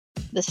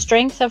The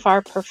strength of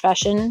our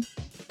profession,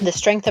 the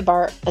strength of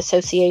our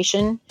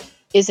association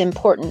is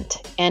important,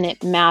 and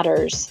it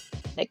matters.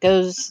 It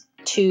goes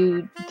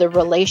to the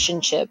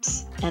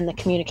relationships and the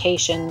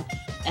communication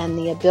and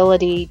the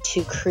ability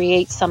to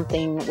create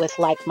something with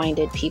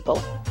like-minded people.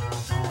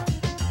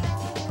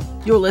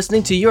 You're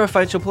listening to You're a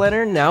Financial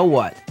Planner, Now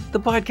What? The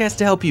podcast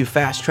to help you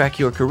fast-track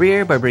your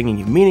career by bringing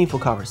you meaningful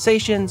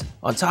conversations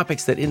on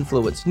topics that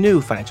influence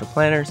new financial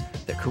planners,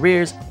 their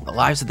careers, and the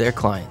lives of their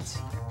clients.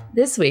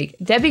 This week,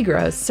 Debbie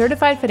Gross,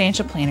 Certified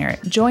Financial Planner,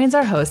 joins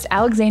our host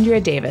Alexandria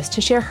Davis to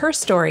share her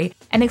story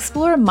and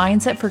explore a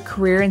mindset for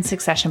career and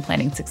succession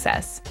planning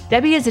success.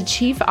 Debbie is a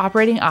Chief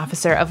Operating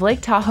Officer of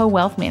Lake Tahoe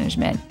Wealth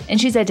Management, and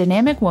she's a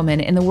dynamic woman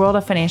in the world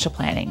of financial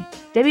planning.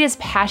 Debbie is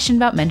passionate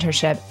about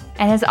mentorship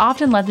and has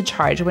often led the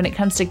charge when it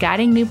comes to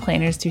guiding new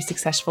planners through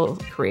successful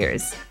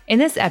careers. In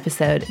this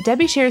episode,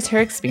 Debbie shares her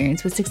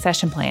experience with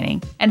succession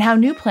planning and how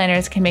new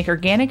planners can make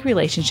organic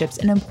relationships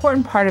an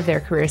important part of their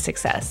career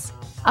success.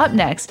 Up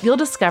next, you'll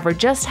discover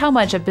just how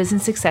much of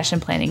business succession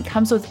planning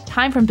comes with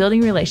time from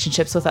building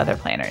relationships with other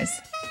planners.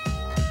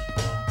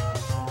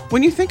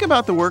 When you think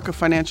about the work of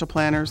financial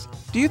planners,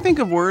 do you think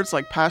of words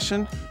like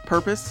passion,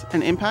 purpose,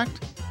 and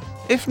impact?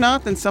 If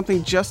not, then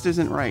something just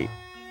isn't right.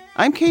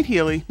 I'm Kate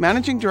Healy,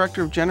 Managing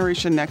Director of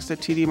Generation Next at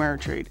TD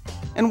Ameritrade,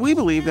 and we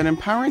believe that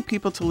empowering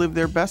people to live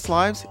their best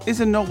lives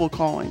is a noble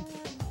calling.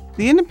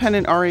 The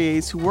independent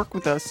RIAs who work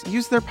with us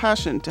use their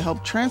passion to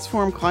help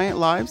transform client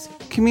lives,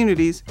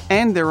 communities,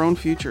 and their own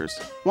futures.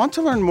 Want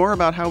to learn more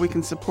about how we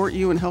can support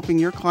you in helping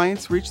your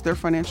clients reach their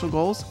financial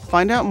goals?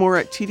 Find out more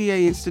at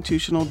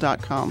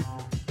tdainstitutional.com.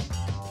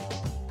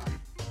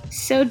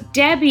 So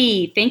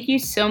Debbie, thank you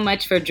so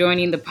much for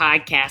joining the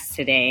podcast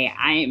today.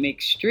 I am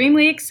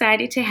extremely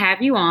excited to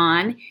have you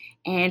on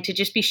and to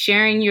just be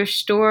sharing your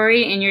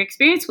story and your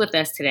experience with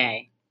us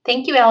today.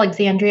 Thank you,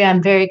 Alexandria.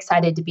 I'm very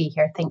excited to be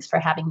here. Thanks for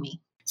having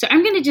me. So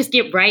I'm going to just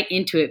get right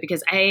into it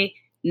because I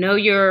know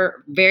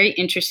your very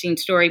interesting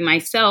story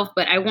myself,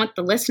 but I want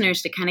the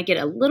listeners to kind of get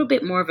a little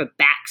bit more of a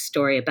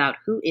backstory about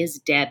who is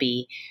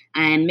Debbie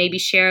and maybe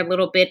share a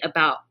little bit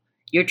about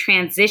your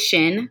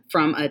transition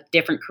from a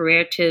different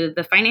career to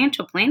the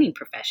financial planning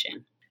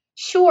profession.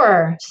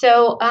 Sure.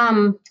 So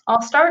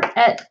I'll start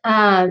at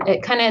kind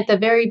of at the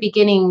very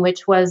beginning,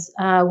 which was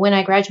when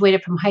I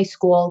graduated from high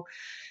school.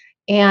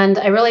 And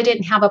I really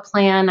didn't have a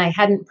plan. I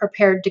hadn't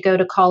prepared to go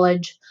to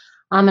college.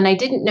 And I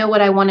didn't know what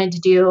I wanted to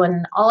do.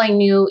 And all I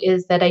knew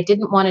is that I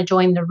didn't want to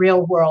join the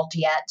real world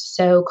yet.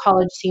 So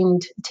college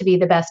seemed to be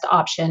the best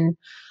option.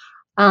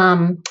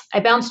 I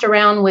bounced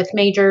around with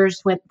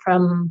majors, went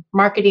from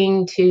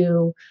marketing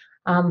to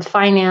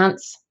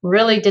finance,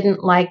 really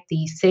didn't like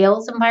the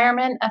sales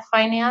environment of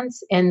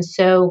finance. And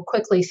so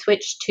quickly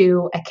switched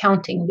to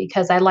accounting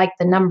because I liked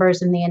the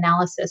numbers and the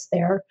analysis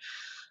there.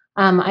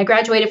 I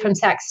graduated from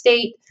Sac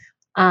State,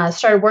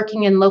 started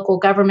working in local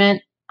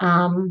government.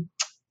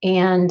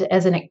 And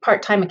as a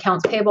part-time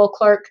accounts payable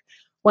clerk,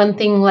 one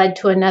thing led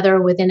to another.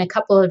 Within a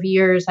couple of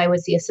years, I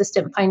was the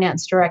assistant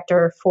finance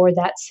director for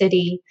that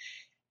city.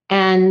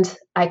 And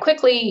I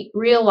quickly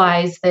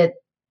realized that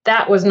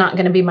that was not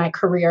going to be my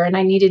career. And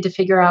I needed to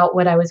figure out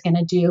what I was going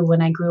to do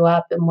when I grew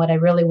up and what I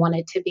really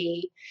wanted to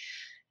be.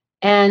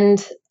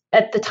 And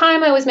at the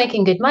time, I was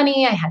making good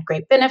money. I had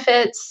great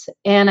benefits.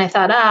 And I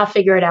thought, I'll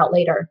figure it out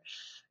later.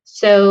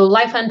 So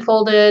life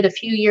unfolded. A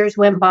few years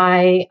went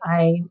by.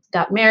 I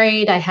got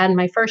married. I had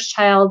my first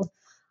child.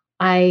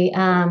 I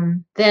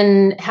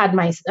then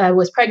I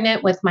was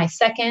pregnant with my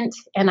second,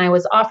 and I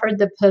was offered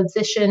the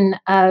position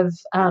of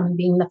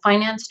being the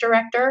finance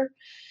director.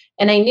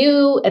 And I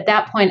knew at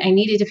that point I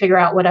needed to figure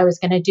out what I was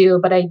going to do,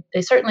 but I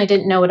certainly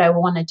didn't know what I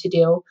wanted to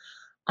do.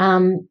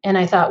 And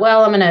I thought,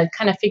 well, I'm going to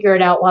kind of figure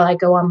it out while I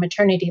go on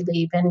maternity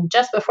leave. And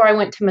just before I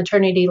went to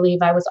maternity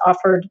leave, I was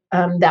offered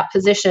that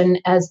position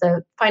as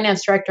the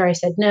finance director. I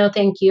said, no,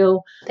 thank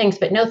you. Thanks,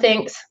 but no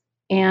thanks.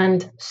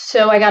 And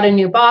so I got a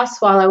new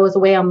boss while I was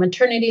away on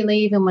maternity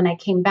leave. And when I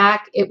came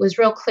back, it was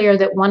real clear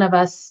that one of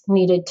us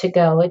needed to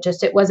go. It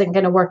wasn't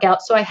going to work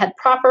out. So I had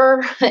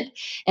proper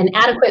and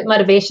adequate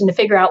motivation to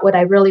figure out what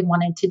I really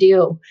wanted to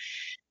do.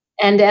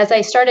 And as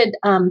I started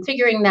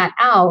figuring that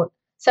out,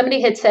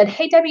 somebody had said,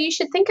 hey, Debbie, you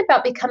should think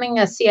about becoming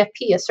a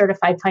CFP, a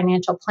certified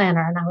financial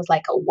planner. And I was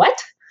like, a what?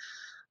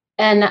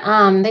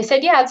 And they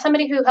said, yeah, it's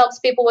somebody who helps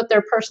people with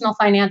their personal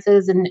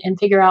finances and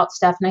figure out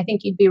stuff. And I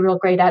think you'd be real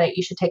great at it.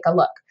 You should take a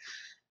look.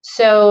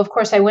 So, of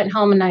course, I went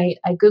home and I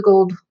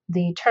Googled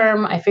the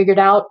term. I figured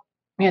out,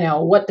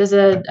 what does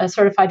a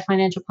certified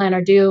financial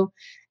planner do?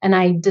 And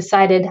I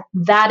decided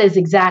that is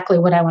exactly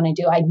what I want to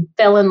do. I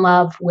fell in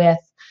love with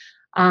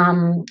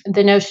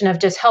the notion of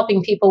just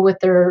helping people with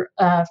their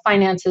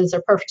finances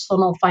or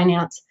personal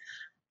finance.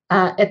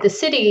 At the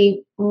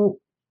city,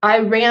 I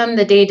ran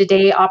the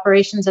day-to-day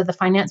operations of the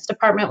finance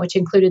department, which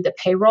included the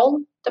payroll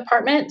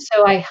department.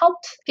 So I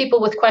helped people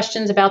with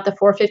questions about the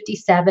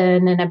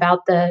 457 and about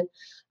the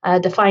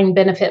defined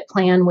benefit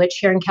plan, which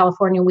here in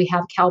California, we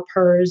have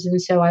CalPERS.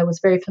 And so I was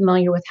very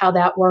familiar with how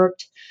that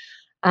worked.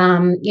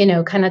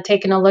 Kind of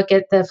taking a look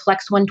at the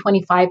Flex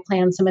 125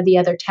 plan, some of the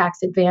other tax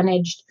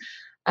advantaged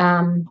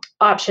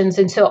options.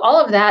 And so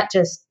all of that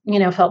just,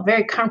 felt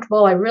very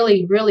comfortable. I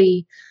really,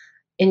 really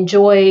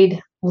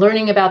enjoyed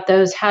learning about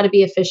those, how to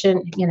be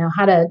efficient,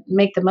 how to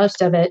make the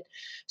most of it.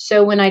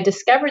 So when I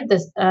discovered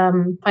this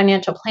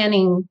financial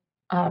planning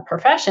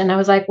profession, I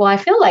was like, well, I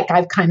feel like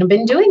I've kind of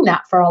been doing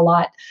that for a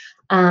lot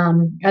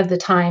of the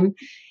time.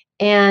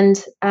 And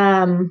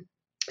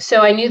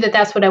so I knew that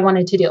that's what I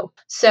wanted to do.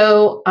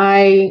 So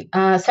I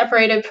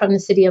separated from the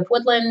city of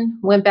Woodland,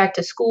 went back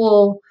to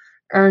school,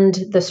 earned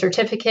the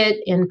certificate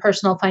in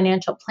personal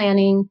financial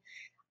planning.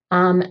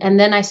 And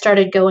then I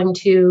started going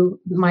to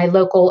my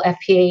local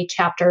FPA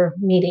chapter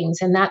meetings.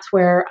 And that's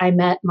where I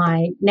met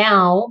my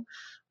now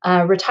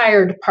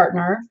retired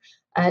partner,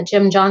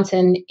 Jim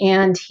Johnson.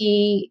 And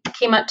he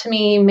came up to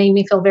me, made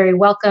me feel very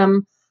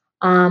welcome.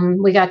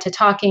 We got to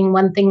talking,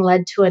 one thing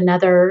led to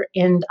another,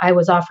 and I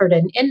was offered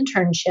an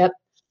internship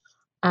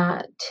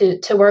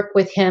to work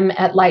with him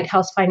at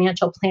Lighthouse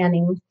Financial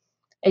Planning.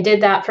 I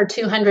did that for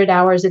 200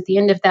 hours. At the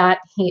end of that,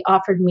 he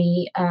offered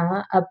me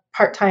a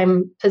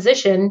part-time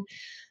position.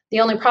 The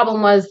only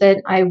problem was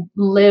that I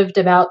lived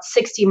about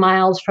 60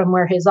 miles from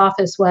where his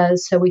office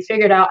was, so we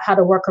figured out how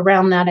to work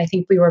around that. I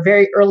think we were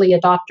very early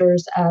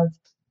adopters of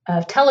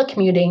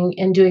telecommuting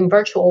and doing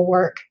virtual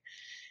work.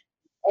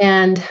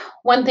 And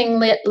one thing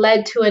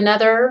led to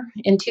another.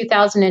 In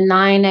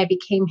 2009, I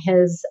became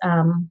his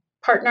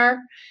partner.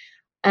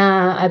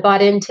 I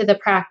bought into the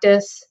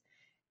practice.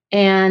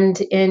 And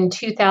in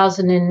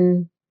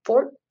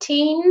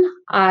 2014,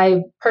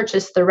 I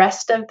purchased the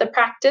rest of the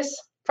practice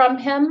from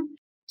him.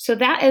 So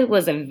that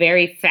was a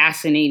very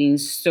fascinating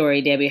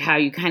story, Debbie, how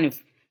you kind of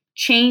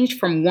changed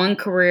from one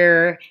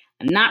career,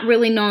 not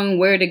really knowing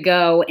where to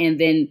go, and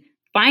then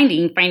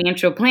finding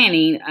financial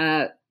planning,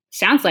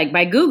 sounds like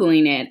by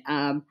Googling it.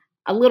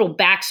 A little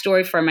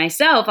backstory for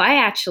myself, I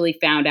actually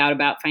found out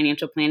about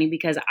financial planning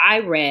because I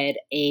read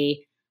a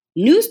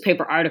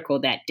newspaper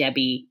article that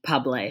Debbie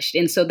published.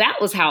 And so that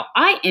was how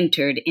I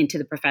entered into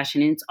the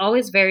profession. And it's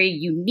always very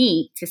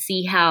unique to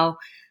see how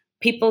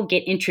people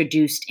get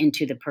introduced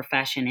into the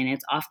profession. And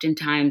it's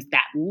oftentimes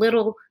that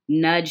little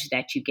nudge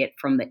that you get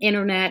from the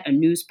internet, a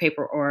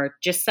newspaper, or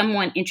just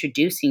someone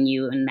introducing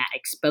you and that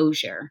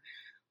exposure.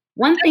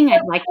 One thing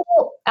I'd like,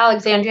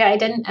 Alexandria,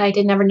 I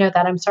did never know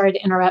that. I'm sorry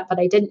to interrupt, but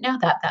I didn't know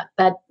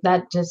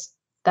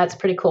that's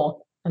pretty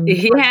cool.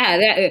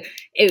 Yeah,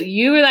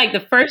 you were like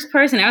the first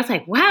person. I was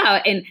like, wow.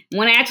 And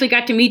when I actually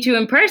got to meet you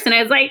in person,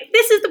 I was like,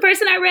 this is the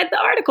person I read the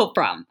article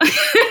from.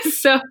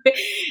 So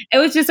it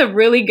was just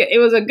it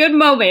was a good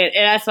moment.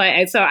 And that's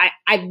why,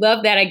 I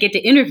love that I get to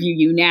interview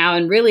you now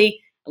and really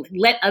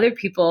let other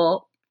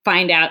people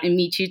find out and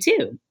meet you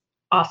too.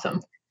 Awesome.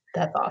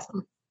 That's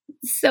awesome.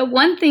 So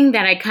one thing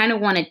that I kind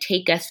of want to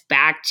take us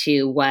back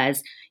to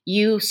was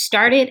you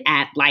started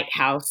at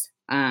Lighthouse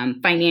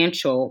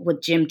Financial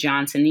with Jim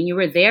Johnson, and you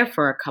were there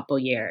for a couple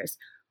years.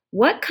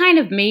 What kind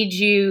of made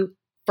you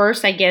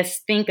first, I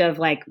guess, think of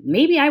like,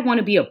 maybe I want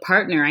to be a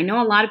partner? I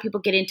know a lot of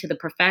people get into the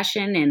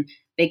profession and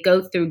they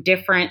go through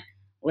different,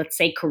 let's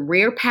say,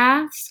 career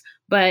paths,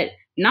 but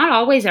not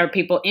always are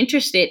people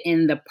interested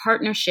in the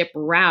partnership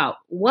route.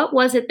 What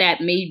was it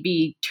that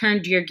maybe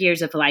turned your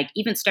gears of like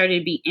even started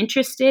to be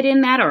interested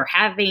in that, or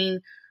having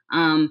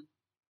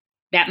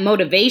that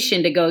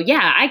motivation to go,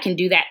 yeah, I can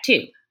do that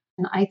too?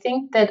 I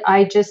think that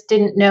I just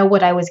didn't know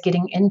what I was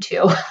getting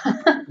into.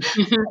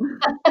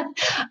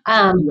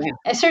 I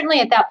certainly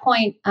at that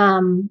point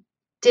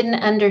didn't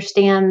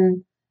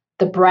understand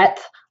the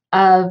breadth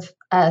of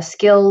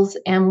skills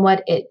and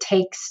what it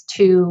takes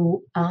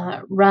to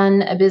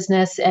run a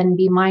business and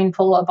be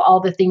mindful of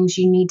all the things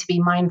you need to be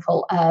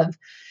mindful of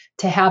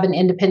to have an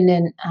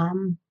independent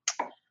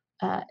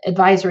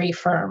advisory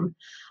firm.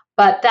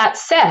 But that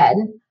said,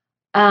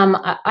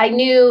 I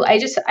knew I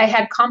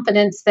had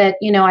confidence that,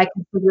 I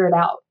could figure it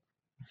out.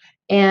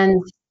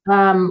 And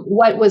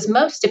what was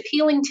most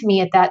appealing to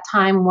me at that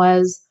time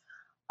was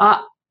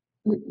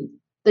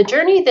the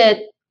journey that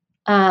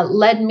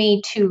led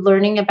me to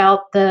learning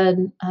about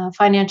the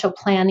financial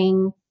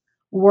planning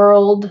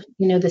world,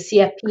 the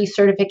CFP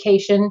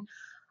certification.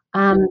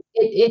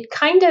 It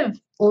kind of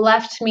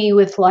left me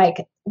with like,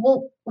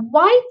 well,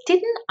 why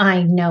didn't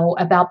I know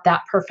about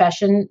that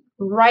profession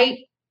right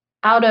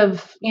out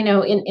of,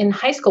 in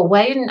high school?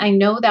 Why didn't I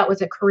know that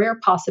was a career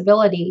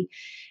possibility?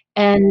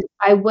 And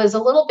I was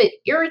a little bit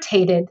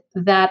irritated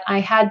that I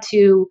had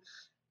to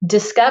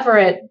discover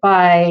it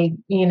by,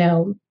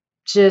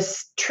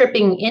 just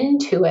tripping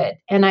into it.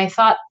 And I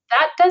thought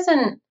that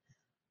doesn't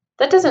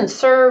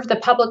serve the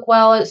public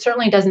well. It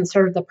certainly doesn't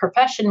serve the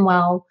profession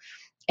well.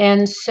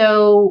 And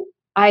so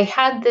I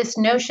had this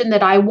notion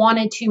that I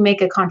wanted to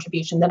make a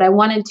contribution, that I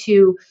wanted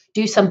to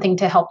do something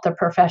to help the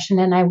profession,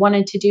 and I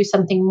wanted to do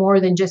something more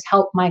than just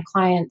help my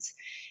clients.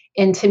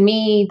 And to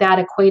me, that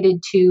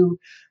equated to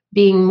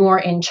being more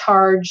in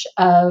charge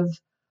of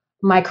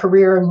my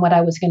career and what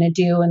I was going to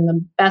do. And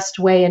the best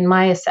way, in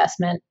my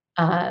assessment,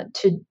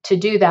 to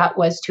do that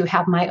was to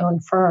have my own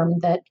firm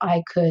that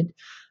I could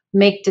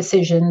make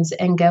decisions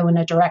and go in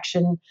a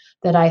direction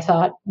that I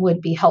thought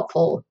would be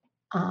helpful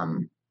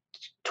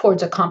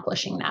towards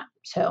accomplishing that.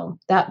 So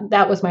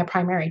that was my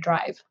primary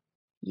drive.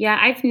 Yeah,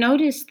 I've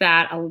noticed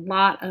that a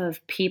lot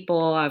of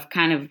people have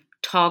kind of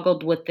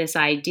toggled with this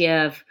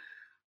idea of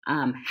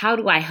how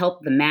do I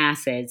help the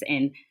masses?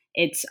 And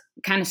it's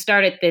kind of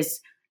started this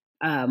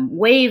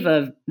wave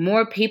of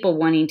more people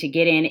wanting to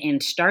get in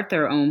and start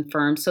their own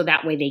firm so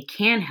that way they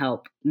can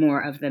help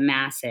more of the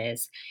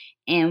masses.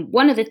 And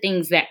one of the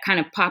things that kind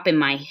of pop in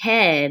my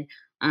head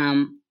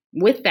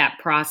with that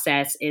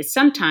process is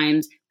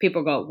sometimes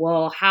people go,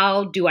 well,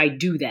 how do I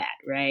do that?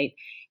 Right.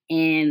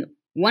 And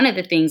one of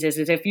the things is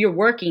if you're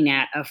working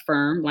at a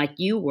firm like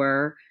you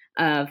were,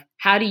 of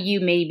how do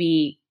you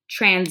maybe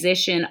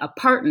transition a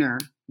partner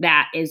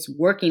that is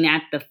working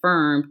at the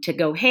firm to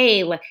go,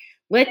 hey,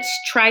 let's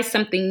try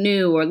something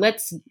new, or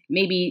let's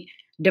maybe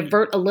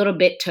divert a little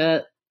bit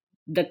to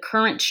the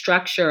current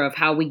structure of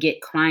how we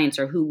get clients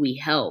or who we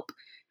help.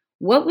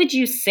 What would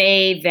you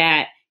say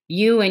that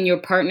you and your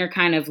partner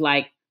kind of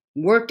like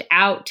worked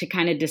out to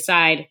kind of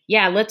decide,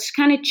 yeah, let's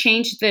kind of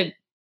change the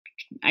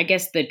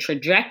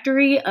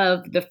trajectory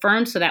of the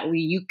firm so that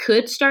you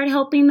could start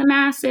helping the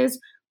masses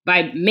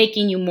by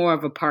making you more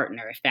of a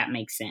partner, if that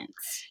makes sense?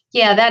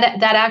 Yeah,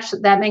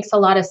 that makes a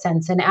lot of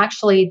sense. And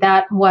actually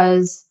it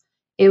was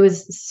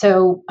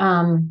so,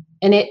 and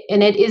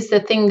it is the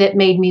thing that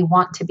made me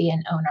want to be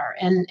an owner.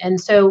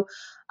 And so,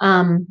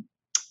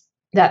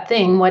 that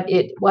thing, what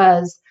it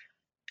was,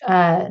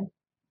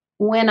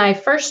 when I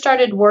first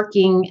started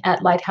working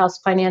at Lighthouse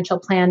Financial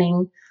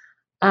Planning,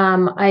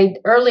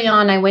 early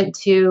on, I went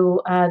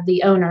to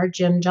the owner,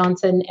 Jim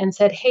Johnson, and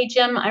said, hey,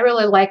 Jim, I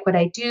really like what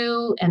I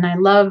do, and I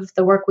love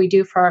the work we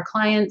do for our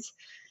clients.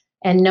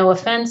 And no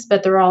offense,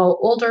 but they're all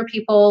older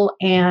people,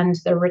 and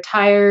they're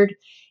retired,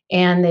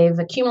 and they've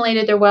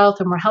accumulated their wealth,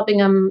 and we're helping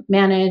them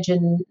manage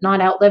and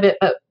not outlive it.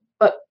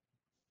 But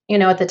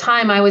at the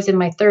time, I was in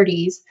my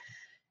 30s,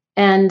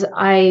 and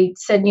I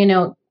said,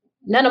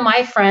 none of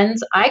my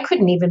friends, I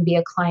couldn't even be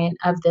a client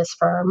of this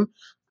firm.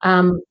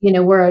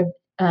 We're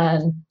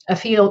a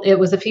fee. It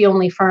was a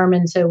fee-only firm,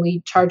 and so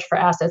we charge for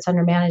assets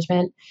under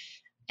management,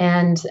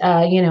 and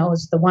it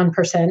was the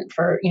 1%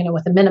 for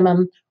with a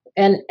minimum,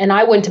 and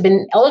I wouldn't have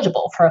been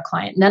eligible for a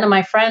client. None of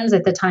my friends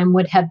at the time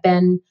would have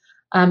been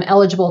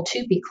eligible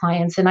to be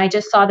clients, and I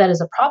just saw that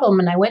as a problem.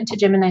 And I went to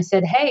Jim and I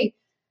said, hey,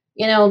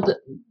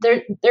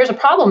 there's a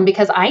problem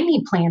because I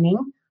need planning.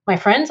 My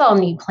friends all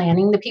need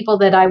planning. The people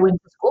that I went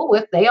to school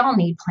with, they all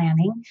need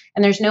planning,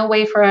 and there's no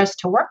way for us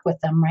to work with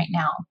them right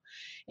now.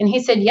 And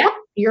he said, yeah,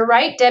 you're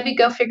right, Debbie,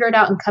 go figure it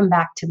out and come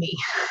back to me.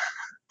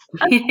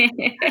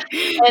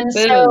 And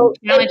so,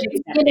 he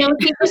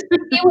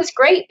was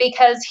great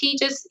because he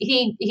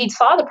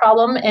saw the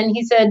problem, and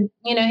he said,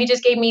 he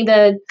just gave me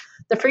the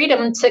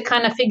freedom to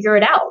kind of figure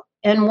it out.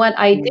 And what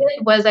I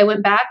did was I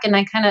went back and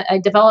I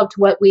developed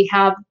what we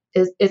have.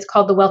 It's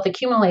called the Wealth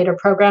Accumulator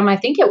Program. I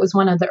think it was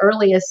one of the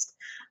earliest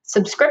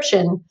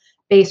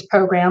subscription-based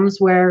programs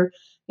where,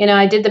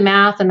 I did the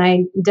math and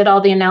I did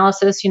all the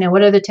analysis,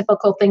 what are the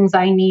typical things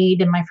I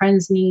need and my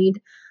friends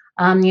need,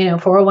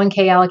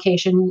 401k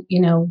allocation,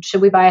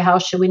 should we buy a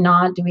house? Should we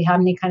not? Do we have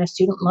any kind of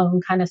student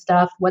loan kind of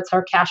stuff? What's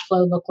our cash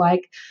flow look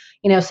like?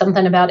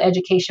 Something about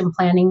education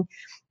planning.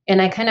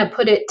 And I kind of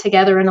put it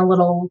together in a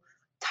little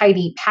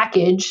tidy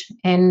package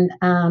and,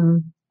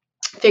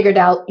 figured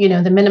out,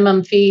 the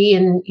minimum fee.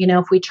 And,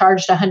 if we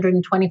charged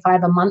 $125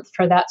 a month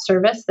for that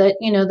service, that,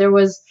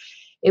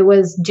 it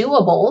was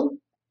doable.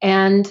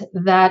 And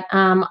that,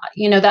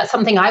 that's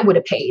something I would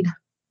have paid,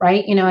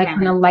 right? I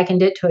kind of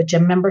likened it to a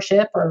gym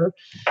membership or,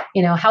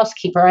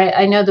 housekeeper.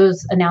 I know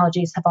those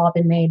analogies have all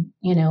been made,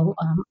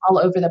 all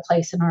over the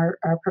place in our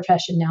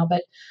profession now,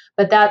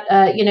 but that,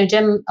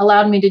 Jim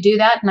allowed me to do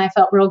that. And I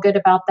felt real good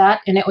about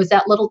that. And it was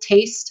that little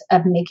taste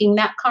of making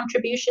that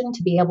contribution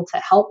to be able to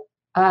help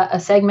a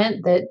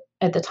segment that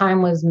at the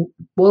time was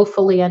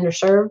woefully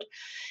underserved.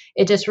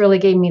 It just really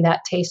gave me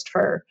that taste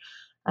for,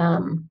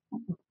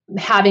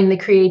 having the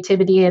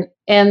creativity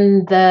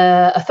and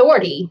the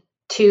authority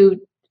to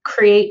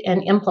create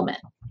and implement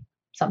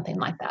something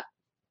like that.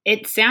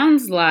 It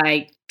sounds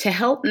like to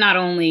help not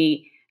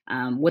only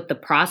with the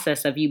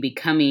process of you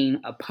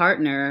becoming a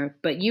partner,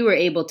 but you were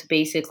able to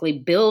basically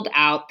build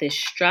out this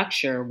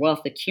structure,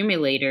 Wealth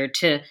Accumulator,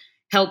 to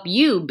help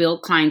you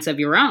build clients of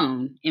your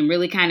own and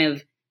really kind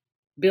of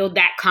build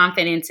that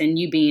confidence in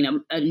you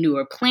being a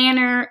newer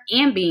planner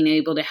and being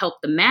able to help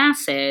the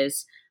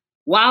masses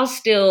while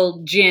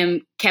still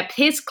Jim kept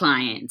his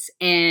clients.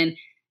 And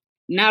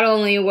not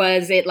only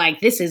was it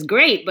like, this is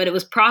great, but it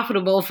was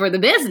profitable for the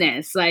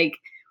business. Like,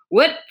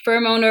 what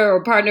firm owner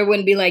or partner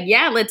wouldn't be like,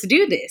 yeah, let's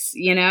do this,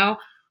 Yeah.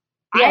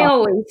 I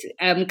always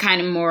am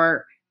kind of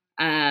more,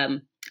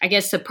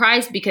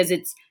 surprised because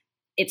it's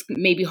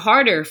maybe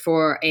harder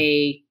for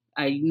a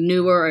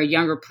newer or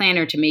younger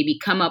planner to maybe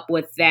come up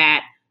with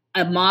a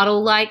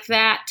model like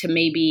that, to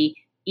maybe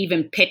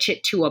even pitch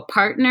it to a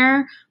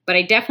partner. But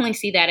I definitely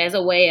see that as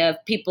a way of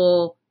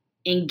people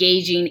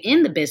engaging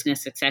in the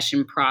business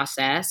succession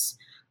process.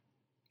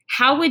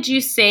 How would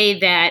you say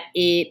that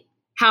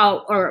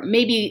or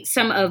maybe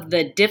some of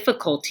the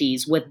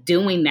difficulties with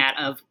doing that,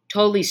 of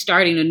totally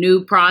starting a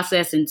new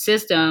process and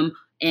system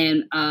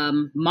and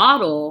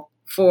model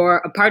for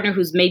a partner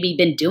who's maybe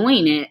been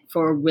doing it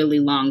for a really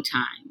long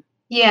time.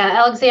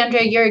 Yeah,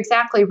 Alexandria, you're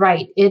exactly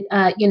right. It,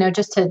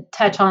 just to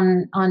touch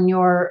on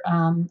your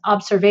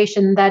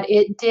observation, that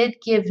it did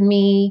give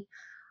me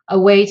a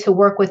way to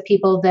work with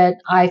people that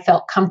I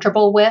felt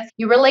comfortable with.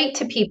 You relate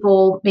to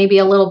people maybe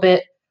a little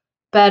bit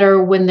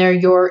better when they're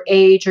your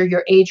age or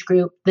your age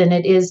group than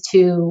it is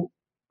to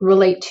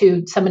relate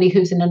to somebody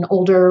who's in an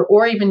older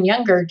or even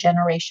younger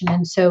generation.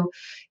 And so,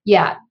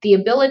 yeah, the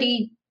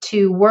ability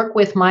to work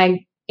with my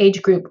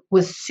age group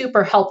was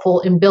super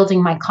helpful in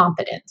building my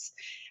confidence.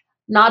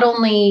 Not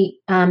only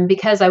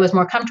because I was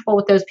more comfortable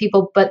with those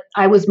people, but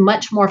I was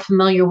much more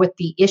familiar with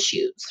the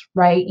issues,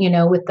 right?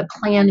 With the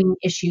planning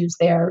issues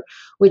there,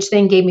 which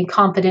then gave me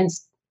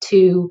confidence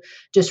to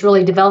just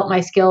really develop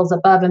my skills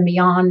above and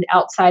beyond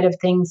outside of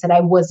things that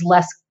I was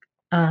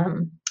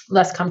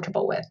less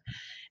comfortable with.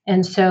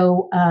 And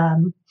so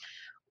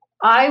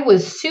I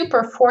was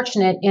super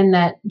fortunate in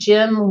that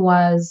Jim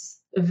was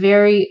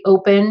very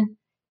open.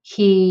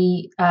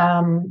 He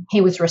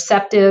was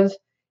receptive.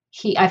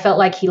 I felt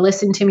like he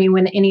listened to me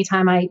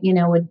anytime I,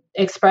 would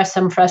express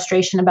some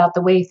frustration about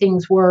the way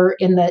things were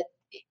in the,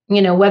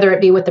 whether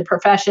it be with the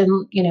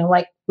profession,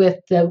 like with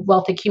the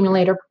wealth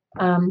accumulator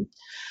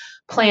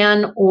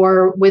plan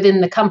or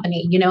within the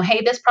company,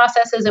 hey, this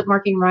process isn't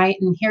working right,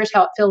 and here's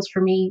how it feels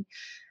for me.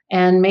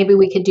 And maybe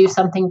we could do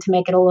something to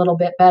make it a little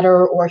bit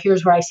better, or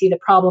here's where I see the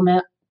problem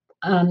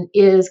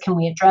is, can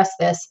we address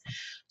this?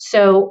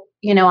 So,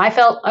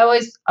 I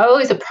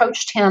always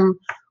approached him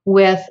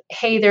with,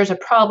 hey, there's a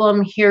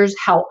problem, here's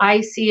how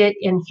I see it,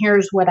 and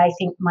here's what I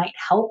think might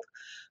help.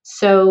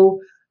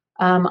 So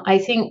I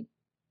think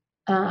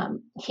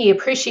he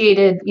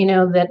appreciated,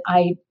 that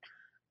I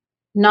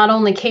not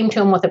only came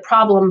to him with a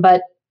problem,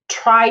 but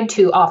tried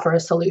to offer a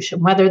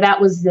solution. Whether that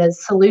was the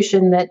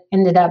solution that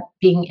ended up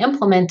being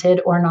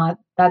implemented or not,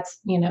 that's,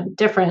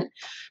 different.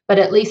 But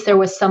at least there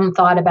was some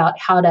thought about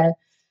how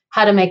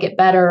to make it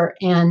better.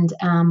 And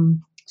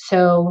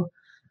so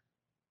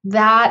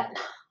that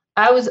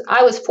I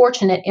was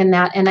fortunate in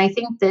that. And I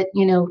think that,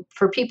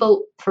 for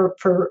people,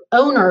 for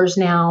owners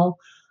now,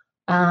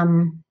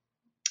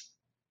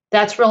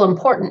 that's real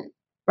important,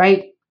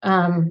 right?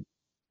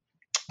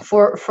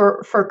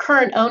 For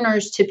current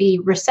owners to be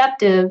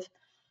receptive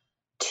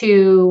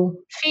to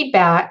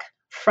feedback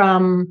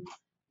from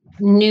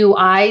new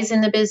eyes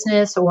in the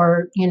business,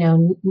 or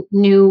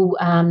new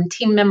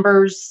team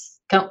members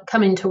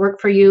coming to work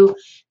for you,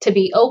 to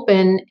be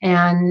open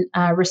and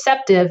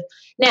receptive.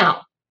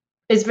 Now,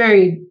 it's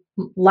very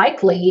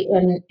likely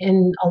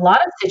in a lot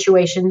of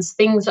situations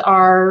things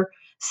are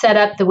set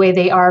up the way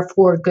they are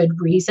for good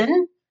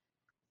reason,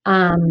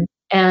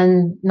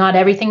 and not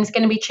everything's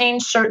going to be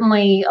changed.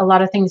 Certainly, a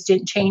lot of things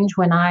didn't change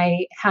when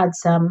I had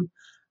some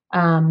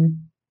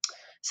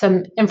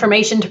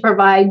information to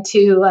provide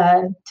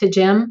to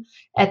Jim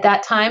at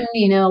that time.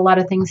 A lot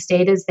of things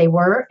stayed as they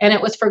were, and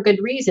it was for good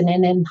reason.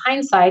 And in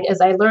hindsight,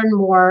 as I learned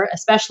more,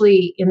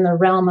 especially in the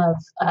realm of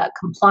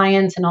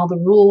compliance and all the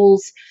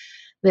rules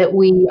that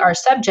we are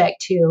subject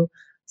to,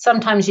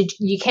 sometimes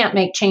you can't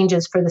make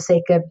changes for the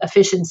sake of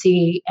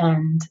efficiency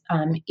and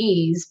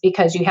ease,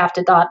 because you have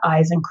to dot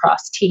I's and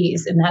cross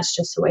T's, and that's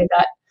just the way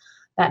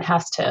that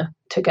has to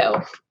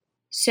go.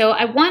 So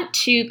I want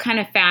to kind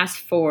of fast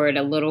forward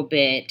a little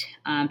bit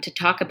to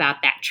talk about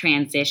that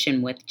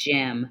transition with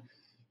Jim.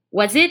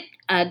 Was it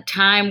a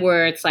time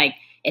where it's like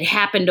it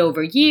happened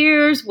over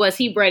years? Was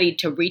he ready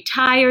to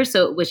retire?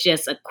 So it was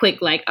just a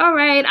quick, like, all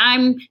right,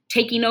 I'm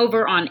taking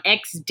over on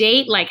X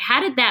date. Like, how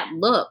did that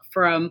look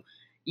from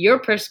your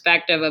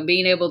perspective of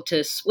being able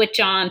to switch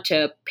on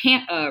to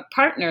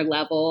partner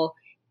level,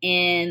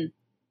 and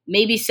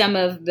maybe some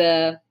of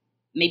the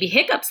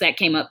hiccups that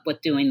came up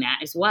with doing that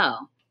as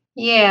well?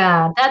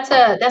 Yeah,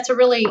 that's a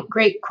really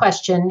great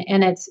question,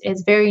 and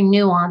it's very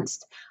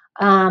nuanced.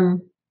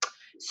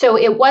 So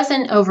it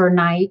wasn't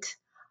overnight.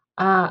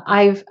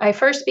 I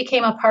first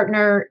became a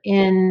partner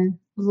in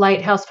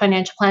Lighthouse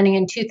Financial Planning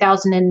in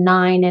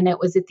 2009, and it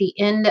was at the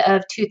end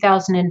of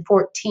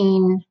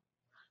 2014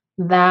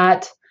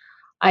 that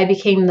I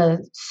became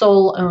the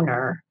sole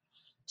owner.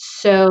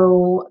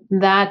 So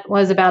that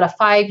was about a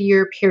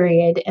 5-year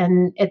period.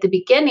 And at the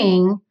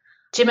beginning,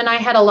 Jim and I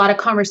had a lot of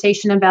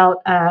conversation about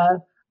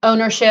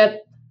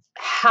ownership,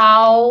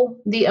 how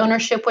the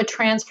ownership would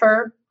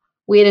transfer.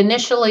 We had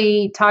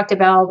initially talked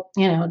about,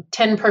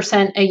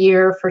 10% a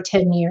year for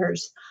 10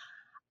 years.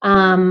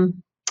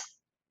 And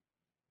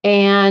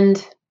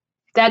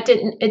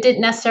it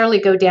didn't necessarily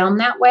go down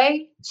that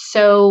way.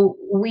 So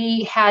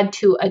we had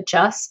to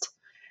adjust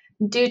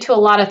due to a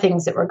lot of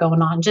things that were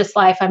going on, just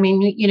life. I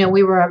mean,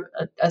 we were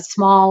a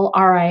small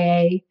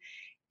RIA,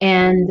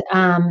 and,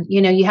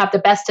 you have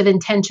the best of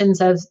intentions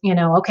of,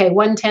 okay,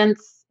 1/10,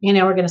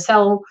 we're going to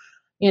sell,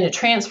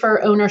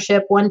 transfer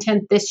ownership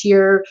 1/10 this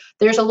year.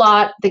 There's a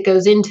lot that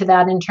goes into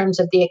that in terms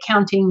of the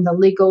accounting, the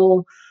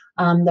legal,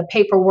 the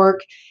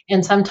paperwork.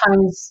 And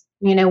sometimes,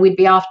 we'd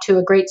be off to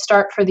a great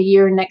start for the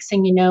year. Next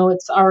thing you know,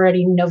 it's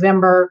already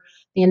November.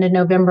 the end of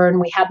November, and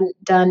we hadn't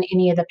done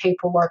any of the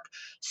paperwork.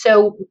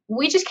 So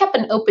we just kept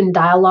an open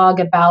dialogue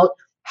about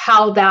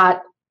how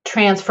that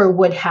transfer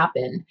would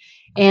happen.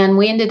 And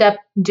we ended up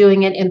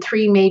doing it in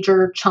 3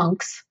 major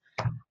chunks.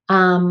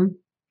 And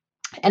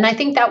I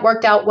think that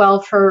worked out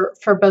well for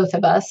both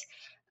of us.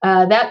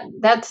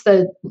 That's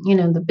the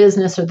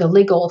business or the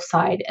legal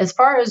side. As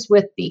far as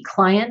with the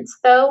clients,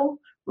 though,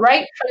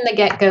 right from the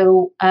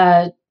get-go,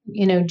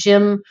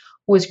 Jim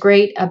was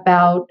great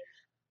about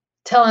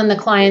telling the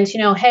clients,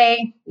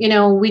 hey,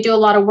 we do a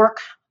lot of work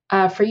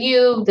for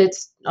you.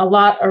 That's a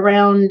lot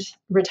around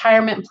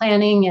retirement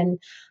planning and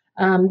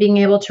being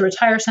able to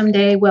retire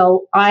someday.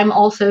 Well, I'm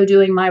also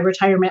doing my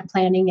retirement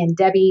planning, and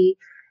Debbie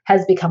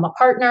has become a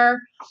partner.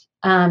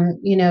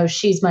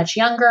 She's much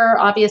younger.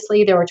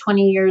 Obviously, there were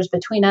 20 years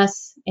between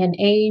us in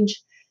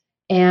age,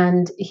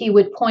 and he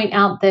would point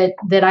out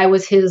that I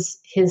was his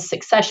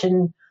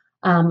succession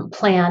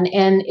plan,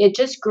 and it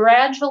just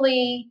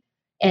gradually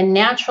and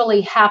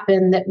naturally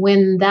happened that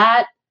when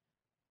that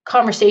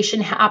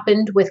conversation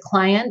happened with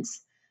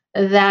clients,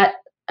 that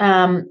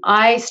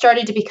I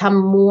started to become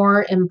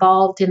more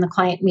involved in the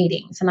client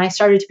meetings, and I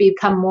started to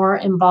become more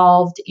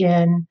involved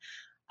in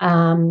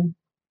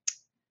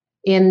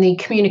the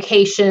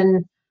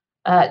communication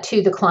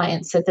to the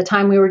clients. At the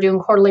time, we were doing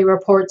quarterly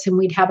reports, and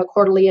we'd have a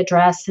quarterly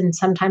address, and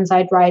sometimes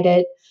I'd write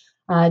it.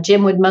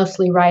 Jim would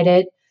mostly write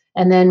it,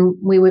 and then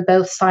we would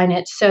both sign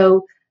it.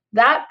 So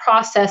that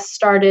process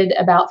started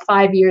about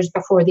 5 years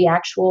before the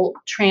actual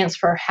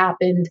transfer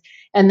happened,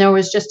 and there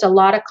was just a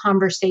lot of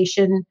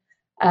conversation.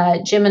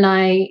 Jim and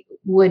I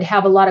would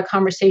have a lot of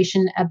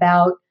conversation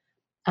about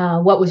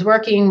what was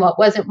working, what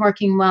wasn't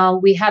working well.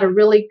 We had a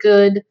really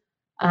good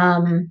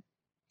line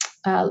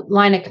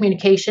of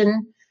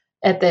communication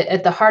at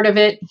the heart of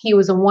it. He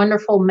was a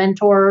wonderful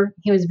mentor.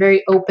 He was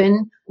very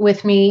open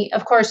with me.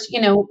 Of course,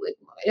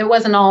 it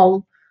wasn't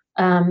all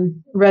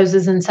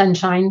roses and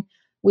sunshine.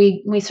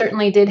 We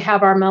certainly did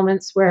have our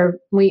moments where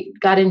we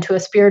got into a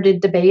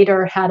spirited debate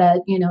or had a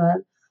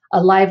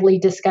lively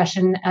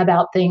discussion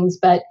about things.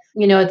 But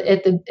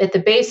at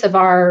the base of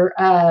our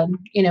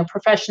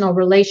professional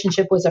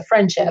relationship was a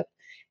friendship,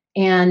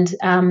 and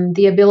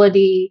the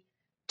ability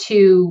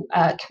to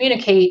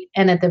communicate,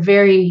 and at the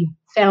very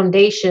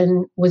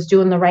foundation was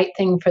doing the right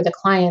thing for the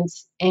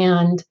clients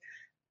and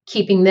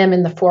keeping them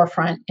in the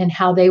forefront, and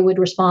how they would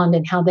respond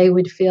and how they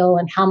would feel,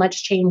 and how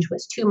much change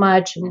was too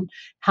much and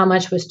how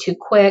much was too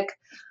quick.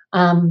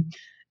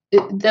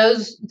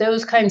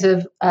 Those kinds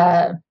of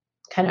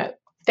kind of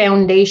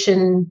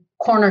foundation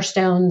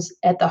cornerstones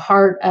at the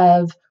heart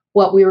of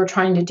what we were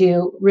trying to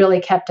do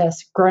really kept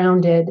us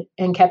grounded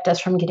and kept us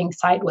from getting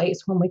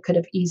sideways when we could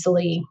have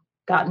easily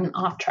gotten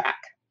off track.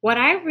 What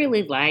I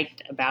really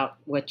liked about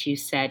what you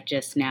said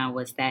just now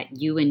was that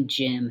you and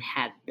Jim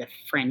had the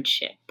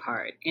friendship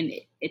part. And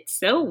it's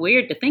so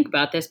weird to think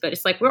about this, but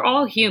it's like we're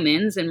all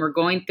humans and we're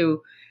going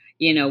through,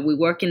 we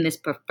work in this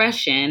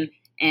profession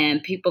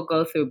and people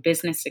go through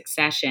business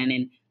succession.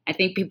 And I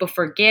think people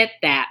forget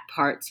that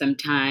part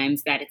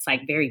sometimes, that it's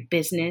like very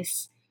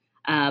business,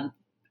 a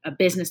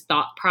business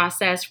thought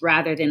process,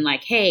 rather than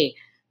like, hey,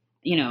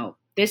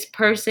 this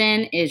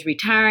person is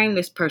retiring,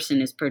 this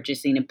person is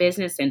purchasing a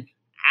business, and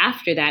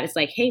after that, it's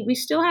like, hey, we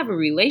still have a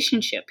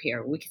relationship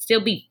here. We can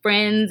still be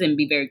friends and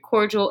be very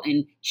cordial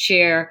and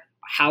share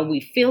how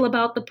we feel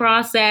about the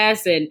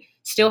process and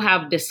still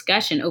have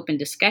open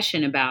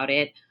discussion about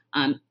it.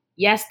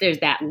 Yes, there's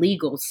that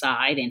legal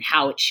side and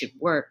how it should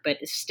work, but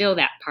it's still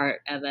that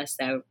part of us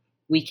that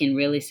we can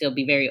really still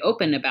be very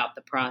open about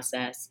the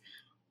process.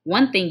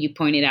 One thing you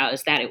pointed out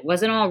is that it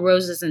wasn't all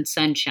roses and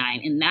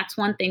sunshine. And that's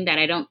one thing that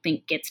I don't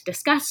think gets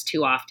discussed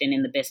too often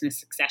in the business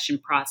succession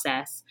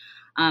process.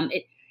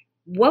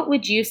 What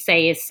would you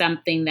say is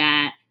something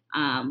that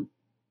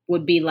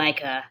would be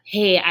like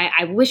hey,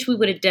 I wish we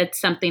would have done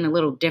something a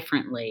little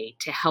differently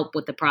to help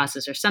with the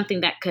process, or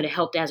something that could have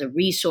helped as a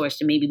resource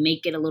to maybe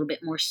make it a little bit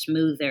more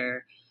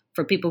smoother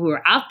for people who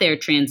are out there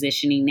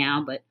transitioning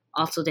now, but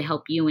also to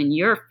help you in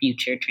your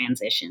future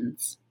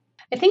transitions?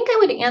 I think I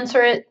would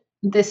answer it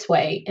this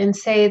way and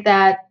say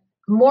that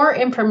more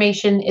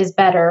information is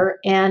better,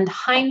 and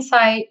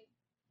hindsight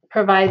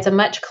provides a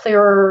much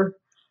clearer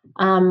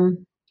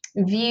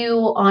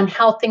view on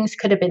how things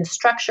could have been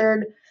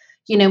structured,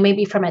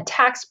 maybe from a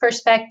tax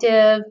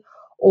perspective,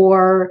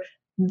 or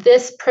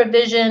this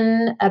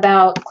provision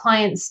about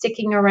clients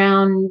sticking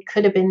around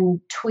could have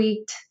been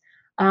tweaked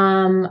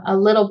a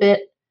little bit.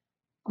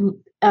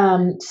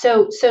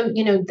 So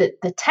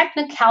the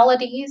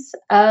technicalities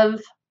of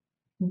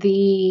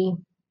the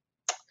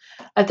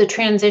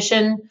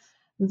transition,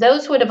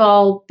 those would have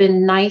all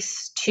been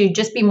nice to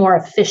just be more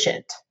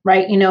efficient,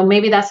 right?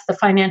 Maybe that's the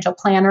financial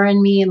planner in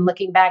me, and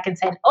looking back and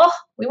saying, oh,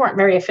 we weren't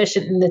very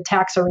efficient in the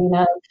tax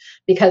arena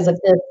because of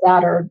this,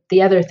 that, or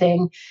the other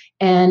thing.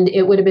 And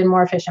it would have been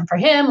more efficient for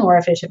him, more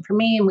efficient for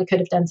me, and we could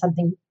have done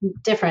something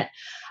different.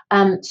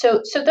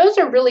 So those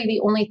are really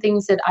the only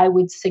things that I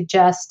would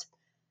suggest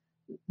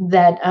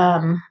that,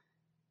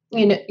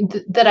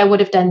 that I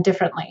would have done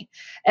differently.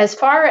 As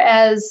far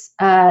as,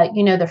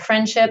 the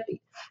friendship,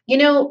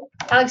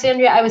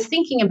 Alexandria, I was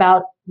thinking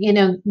about,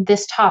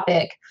 this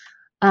topic,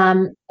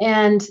 and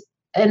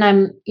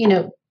I'm,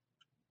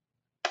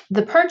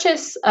 the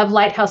purchase of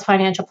Lighthouse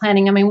Financial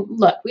Planning. I mean,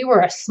 look, we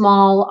were a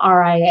small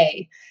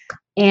RIA,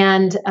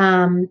 and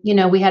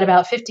we had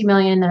about 50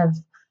 million of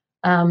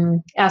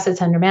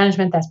assets under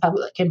management. That's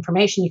public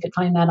information. You could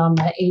find that on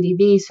the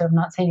ADV. So I'm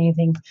not saying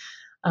anything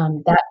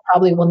that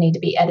probably will need to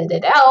be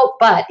edited out.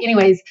 But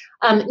anyways,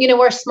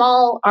 we're a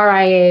small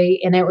RIA,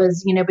 and it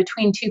was,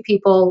 between two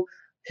people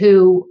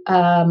who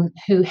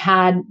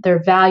had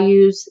their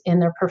values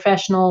and their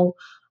professional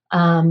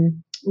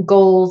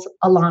goals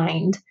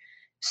aligned.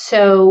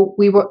 So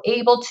we were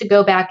able to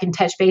go back and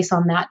touch base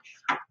on that,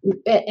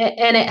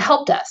 and it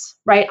helped us,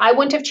 right? I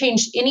wouldn't have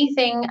changed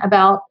anything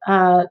about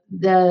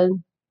the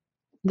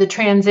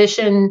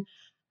transition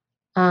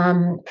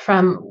from,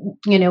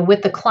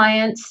 with the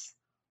clients,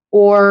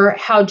 or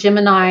how Jim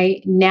and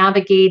I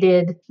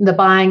navigated the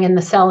buying and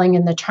the selling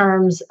and the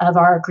terms of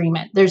our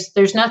agreement.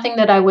 There's nothing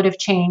that I would have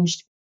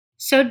changed.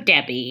 So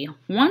Debbie,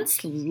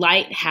 once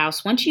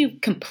you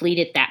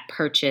completed that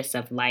purchase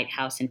of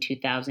Lighthouse in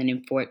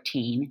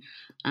 2014,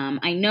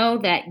 I know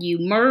that you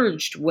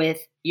merged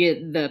with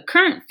the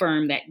current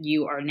firm that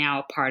you are now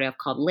a part of,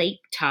 called Lake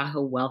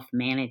Tahoe Wealth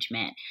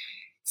Management.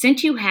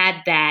 Since you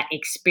had that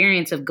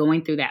experience of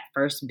going through that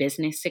first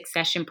business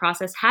succession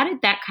process, how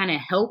did that kind of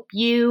help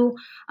you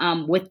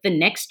with the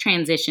next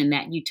transition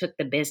that you took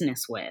the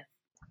business with?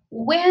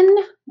 When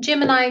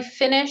Jim and I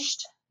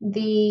finished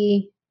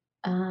the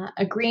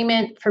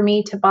agreement for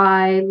me to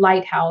buy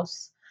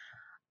Lighthouse,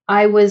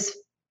 I was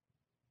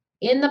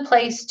in the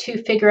place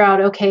to figure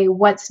out, okay,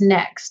 what's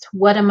next?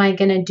 What am I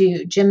going to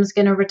do? Jim's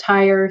going to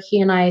retire.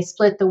 He and I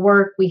split the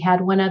work. We had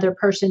one other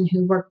person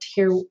who worked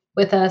here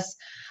with us,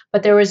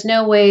 but there was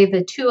no way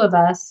the two of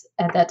us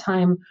at that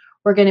time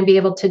were going to be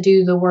able to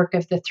do the work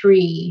of the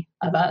three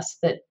of us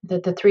that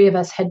the three of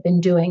us had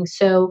been doing.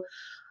 So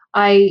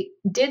I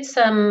did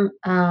some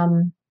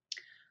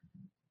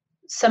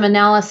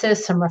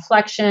analysis, some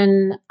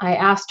reflection. I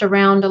asked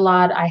around a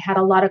lot. I had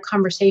a lot of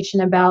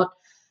conversation about,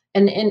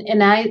 and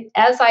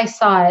as I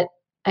saw it,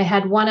 I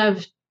had one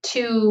of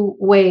two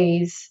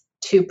ways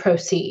to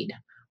proceed.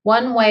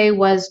 One way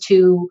was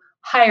to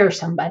hire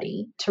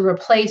somebody to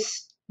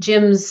replace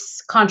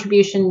Jim's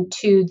contribution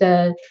to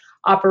the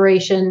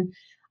operation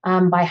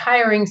by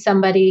hiring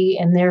somebody,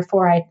 and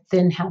therefore I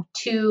then have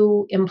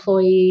two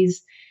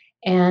employees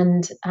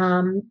and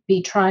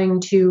be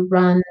trying to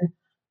run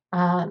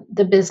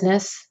the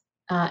business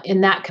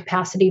in that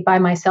capacity by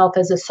myself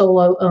as a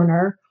solo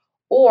owner.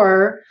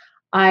 Or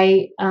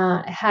I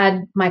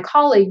had my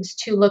colleagues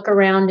to look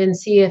around and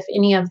see if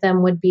any of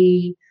them would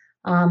be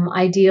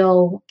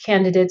ideal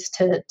candidates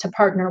to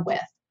partner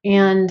with.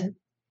 And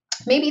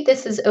maybe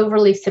this is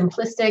overly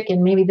simplistic,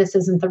 and maybe this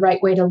isn't the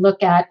right way to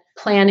look at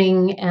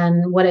planning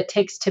and what it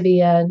takes to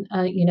be a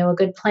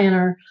good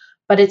planner,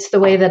 but it's the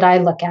way that I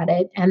look at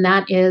it. And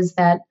that is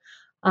that,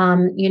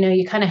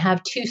 you kind of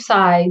have two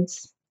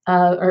sides,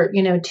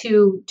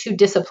 two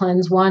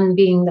disciplines, one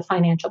being the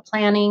financial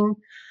planning,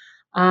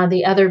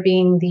 the other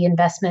being the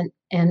investment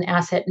and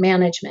asset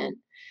management.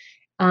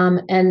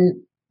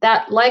 And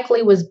that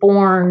likely was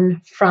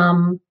born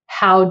from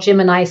how Jim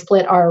and I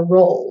split our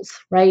roles,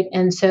 right?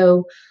 And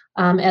so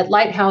at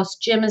Lighthouse,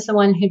 Jim is the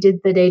one who did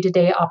the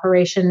day-to-day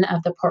operation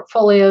of the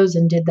portfolios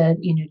and did the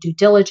due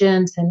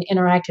diligence and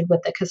interacted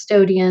with the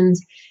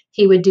custodians.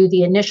 He would do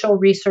the initial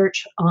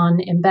research on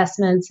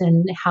investments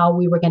and how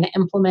we were going to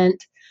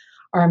implement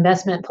our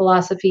investment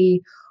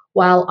philosophy,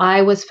 while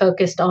I was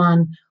focused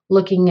on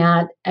looking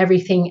at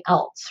everything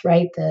else,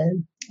 right?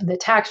 The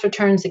tax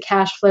returns, the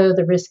cash flow,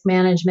 the risk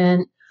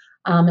management,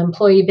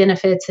 employee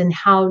benefits, and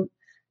how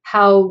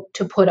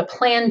to put a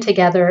plan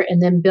together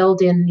and then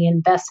build in the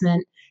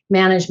investment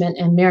management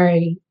and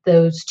marry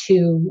those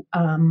two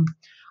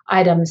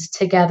items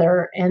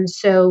together. And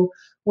so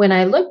when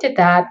I looked at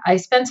that, I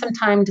spent some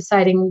time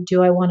deciding,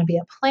 do I want to be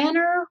a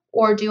planner,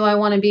 or do I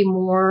want to be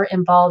more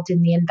involved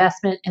in the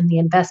investment and the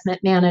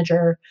investment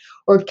manager,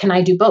 or can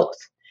I do both?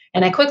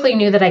 And I quickly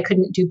knew that I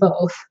couldn't do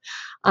both.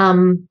 Let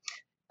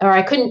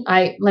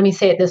me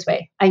say it this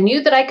way. I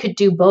knew that I could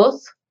do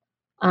both,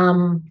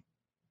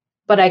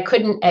 but I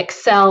couldn't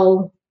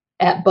excel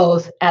at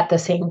both at the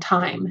same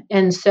time.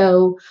 And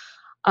so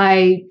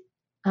I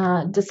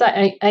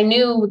decided, I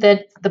knew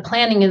that the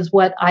planning is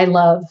what I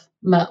love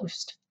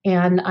most.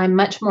 And I'm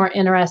much more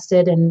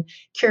interested and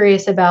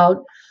curious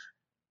about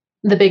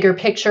the bigger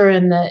picture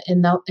and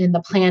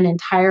the plan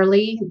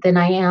entirely than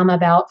I am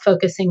about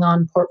focusing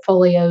on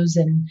portfolios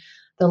and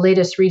the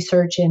latest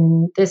research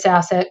in this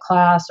asset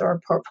class or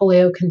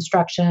portfolio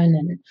construction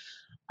and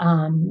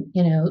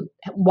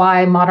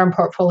why modern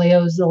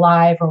portfolio is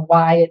alive or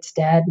why it's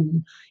dead.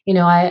 And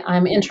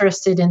I'm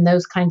interested in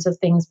those kinds of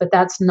things, but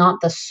that's not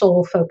the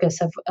sole focus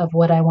of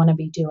what I want to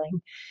be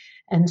doing.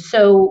 And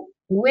so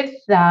with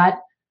that,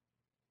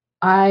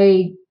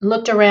 I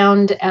looked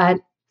around at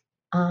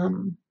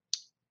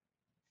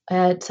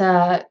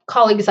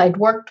colleagues I'd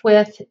worked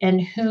with and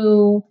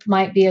who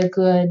might be a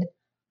good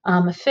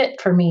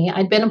fit for me.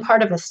 I'd been a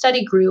part of a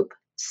study group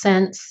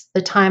since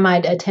the time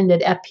I'd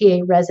attended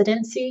FPA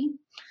residency.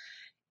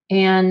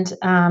 And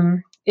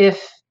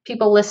if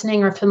people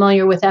listening are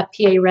familiar with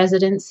FPA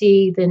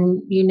residency,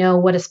 then you know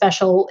what a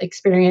special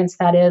experience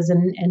that is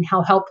and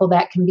how helpful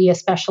that can be,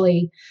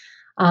 especially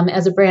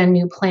as a brand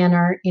new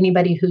planner.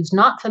 Anybody who's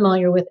not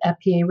familiar with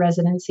FPA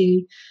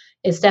residency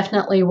is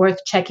definitely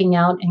worth checking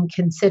out and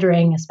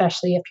considering,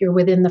 especially if you're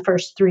within the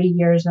first 3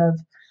 years of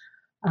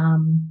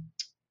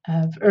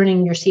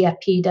earning your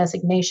CFP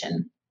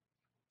designation.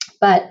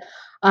 But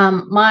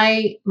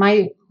my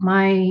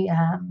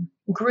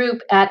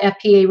group at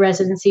FPA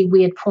residency,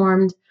 we had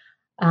formed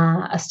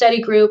a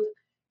study group,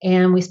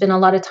 and we spent a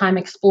lot of time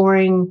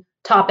exploring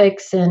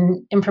topics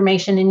and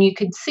information, and you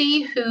could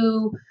see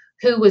who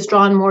was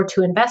drawn more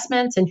to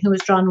investments and who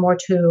was drawn more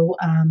to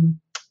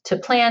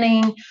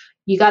planning.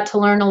 You got to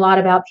learn a lot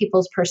about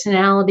people's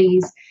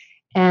personalities,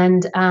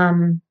 and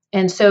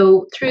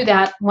so through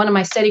that, one of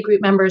my study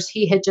group members,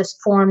 he had just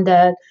formed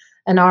an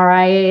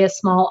RIA, a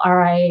small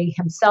RIA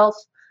himself.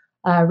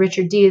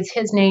 Richard D is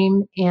his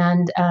name,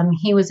 and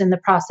he was in the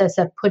process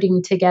of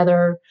putting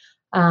together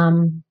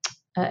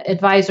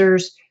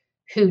advisors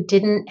who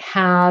didn't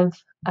have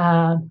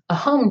a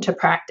home to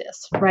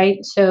practice, right?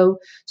 So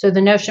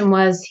the notion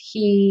was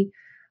he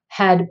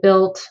had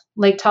built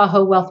Lake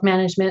Tahoe Wealth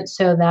Management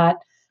so that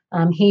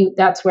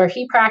that's where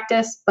he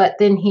practiced, but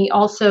then he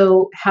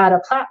also had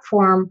a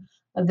platform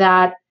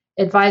that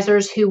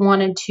advisors who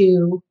wanted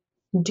to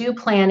do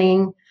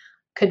planning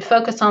could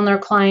focus on their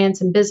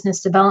clients, and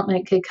business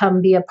development could come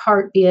be an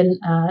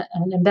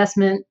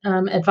investment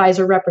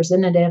advisor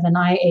representative, an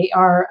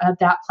IAR of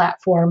that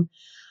platform.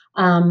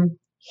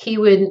 He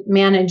would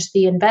manage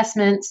the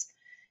investments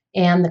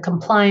and the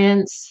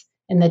compliance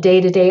and the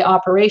day-to-day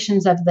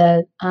operations of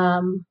the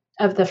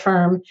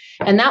firm,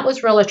 and that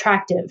was real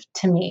attractive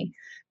to me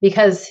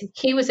because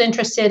he was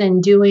interested in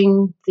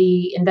doing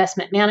the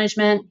investment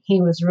management. He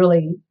was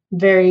really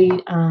very,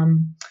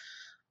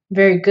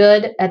 very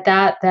good at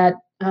that. That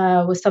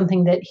was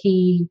something that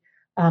he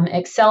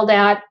excelled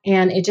at,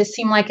 and it just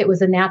seemed like it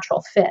was a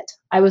natural fit.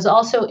 I was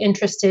also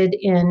interested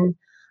in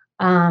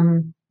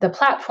the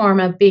platform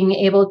of being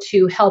able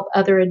to help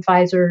other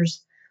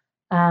advisors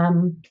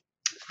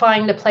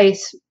find a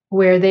place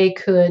where they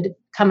could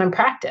come and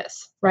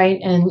practice, right?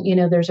 And,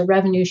 there's a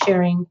revenue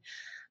sharing.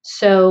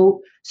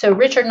 So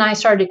Richard and I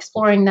started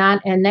exploring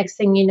that, and next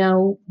thing you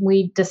know,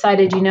 we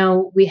decided,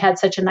 we had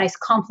such a nice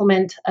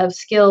complement of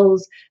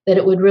skills that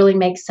it would really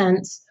make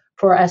sense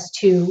for us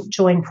to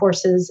join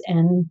forces,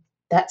 and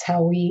that's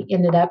how we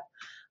ended up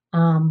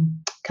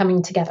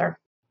coming together.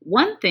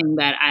 One thing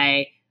that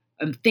I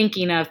am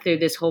thinking of through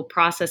this whole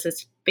process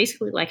is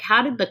basically like,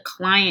 how did the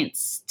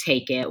clients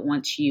take it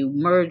once you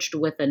merged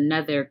with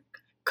another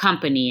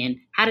company, and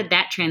how did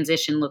that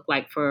transition look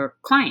like for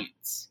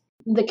clients?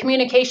 The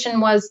communication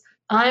was,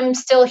 I'm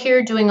still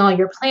here doing all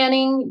your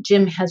planning.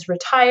 Jim has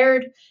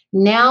retired.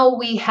 Now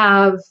we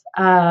have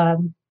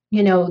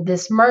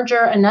this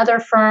merger, another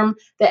firm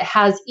that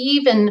has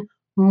even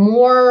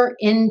more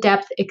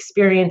in-depth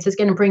experience is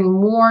going to bring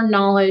more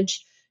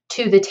knowledge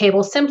to the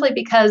table simply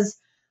because,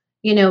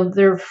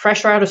 they're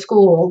fresh out of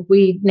school.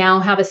 We now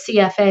have a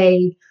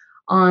CFA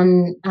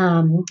on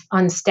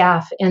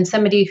staff, and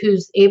somebody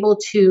who's able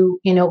to,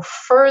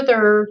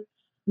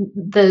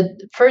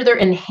 further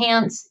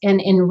enhance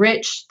and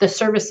enrich the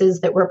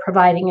services that we're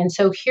providing. And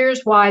so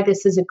here's why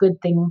this is a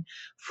good thing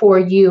for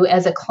you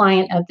as a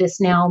client of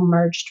this now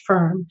merged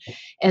firm.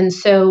 And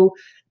so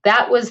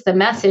that was the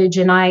message.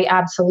 And I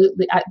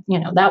absolutely,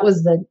 that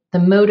was the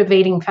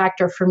motivating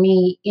factor for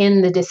me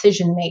in the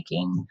decision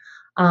making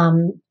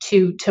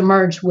to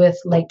merge with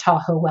Lake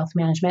Tahoe Wealth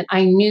Management.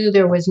 I knew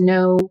there was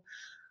no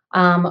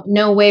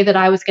way that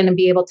I was going to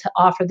be able to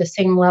offer the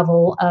same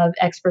level of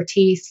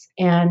expertise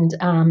and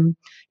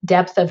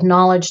depth of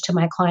knowledge to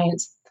my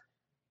clients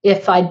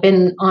if I'd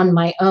been on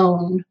my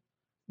own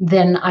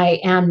than I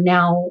am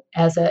now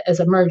as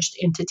a merged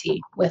entity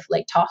with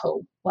Lake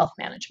Tahoe Wealth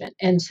Management.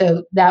 And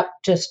so that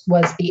just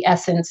was the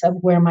essence of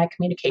where my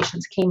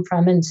communications came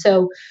from. And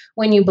so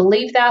when you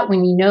believe that,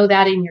 when you know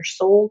that in your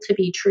soul to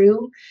be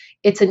true,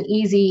 it's an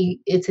easy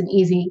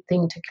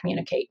thing to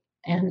communicate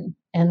and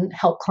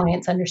help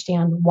clients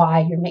understand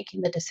why you're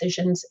making the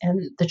decisions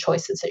and the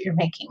choices that you're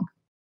making.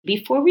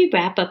 Before we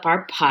wrap up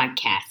our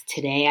podcast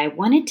today, I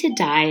wanted to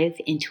dive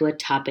into a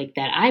topic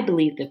that I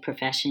believe the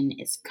profession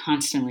is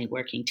constantly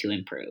working to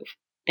improve.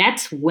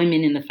 That's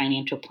women in the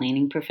financial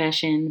planning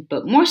profession,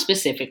 but more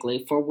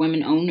specifically for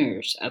women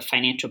owners of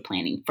financial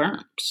planning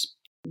firms.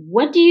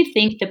 What do you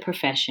think the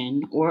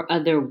profession or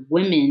other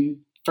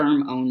women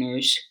firm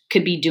owners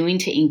could be doing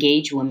to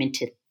engage women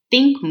to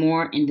think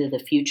more into the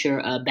future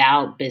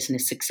about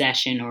business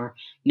succession or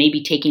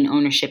maybe taking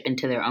ownership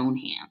into their own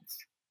hands?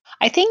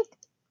 I think,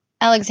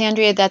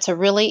 Alexandria, that's a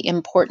really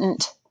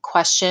important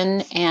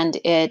question, and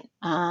it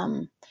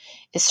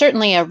is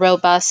certainly a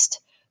robust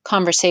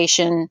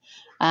conversation.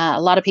 A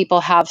lot of people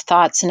have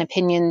thoughts and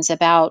opinions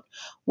about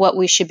what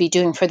we should be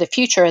doing for the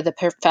future of the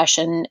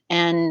profession,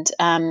 and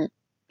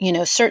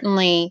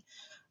certainly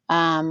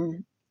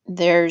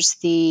there's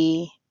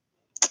the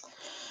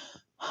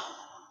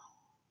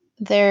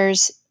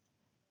there's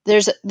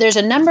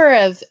a number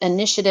of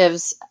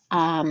initiatives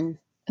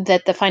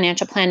that the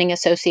Financial Planning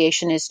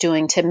Association is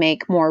doing to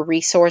make more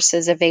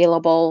resources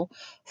available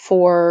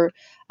for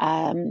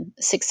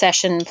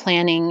succession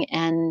planning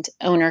and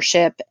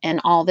ownership and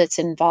all that's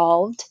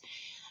involved.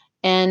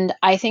 And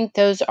I think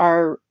those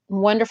are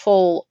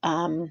wonderful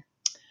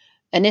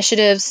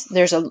initiatives.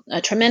 There's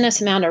a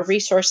tremendous amount of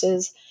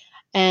resources,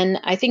 and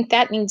I think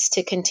that needs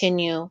to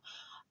continue.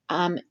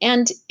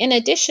 And in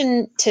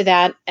addition to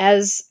that,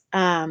 as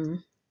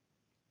the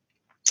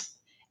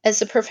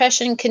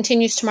profession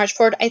continues to march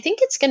forward, I think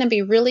it's going to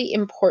be really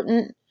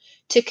important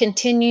to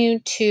continue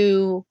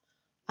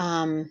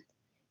um,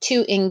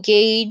 to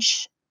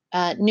engage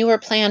newer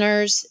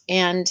planners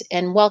and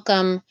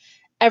welcome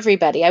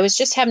everybody. I was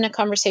just having a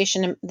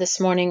conversation this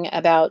morning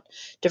about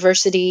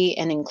diversity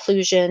and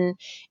inclusion,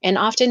 and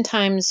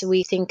oftentimes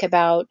we think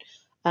about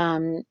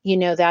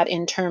that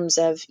in terms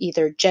of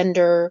either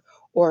gender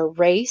or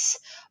race,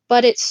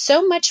 but it's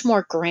so much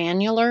more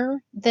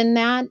granular than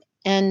that.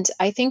 And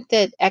I think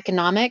that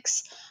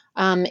economics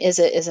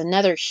is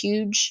another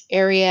huge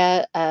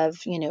area of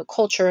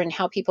culture and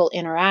how people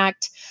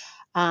interact.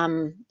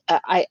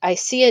 I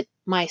see it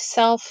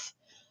myself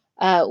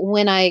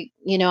when I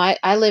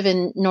live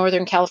in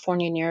Northern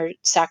California near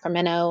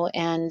Sacramento,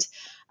 and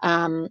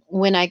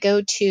when I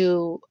go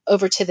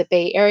over to the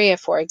Bay Area,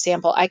 for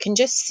example, I can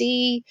just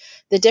see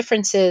the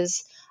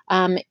differences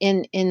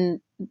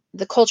in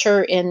the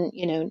culture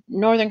in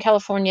Northern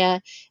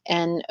California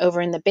and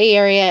over in the Bay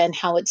Area, and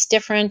how it's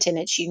different and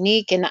it's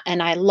unique,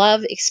 and I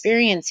love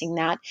experiencing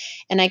that.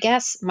 And I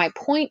guess my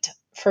point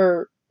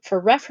for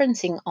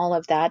referencing all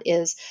of that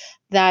is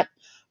that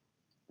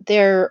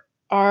there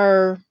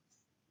are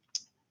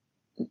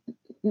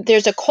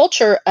there's a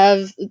culture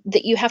of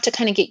that you have to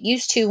kind of get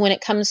used to when it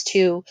comes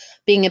to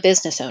being a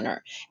business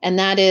owner, and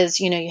that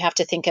is you have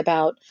to think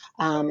about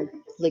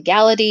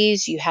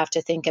legalities, you have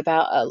to think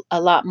about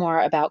a lot more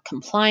about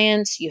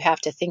compliance, you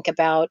have to think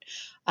about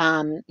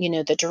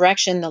the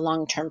direction, the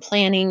long-term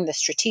planning, the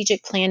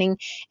strategic planning,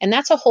 and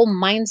that's a whole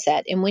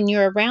mindset. And when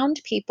you're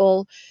around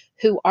people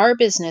who are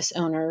business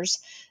owners,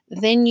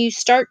 then you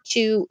start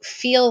to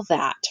feel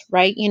that,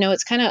 right?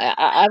 It's kind of,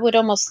 I would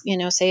almost,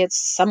 say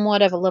it's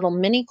somewhat of a little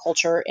mini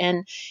culture.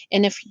 And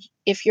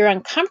if you're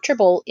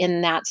uncomfortable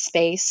in that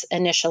space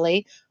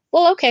initially,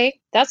 well, okay,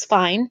 that's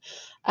fine.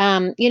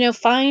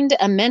 Find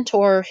a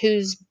mentor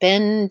who's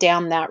been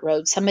down that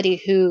road, somebody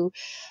who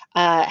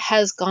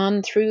has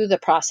gone through the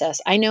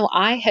process. I know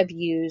I have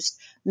used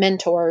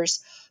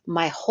mentors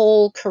my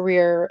whole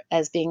career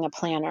as being a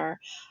planner,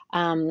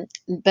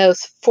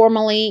 both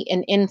formally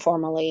and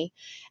informally,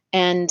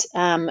 and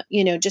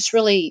just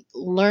really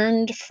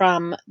learned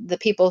from the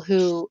people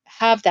who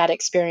have that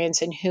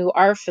experience and who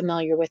are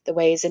familiar with the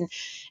ways. And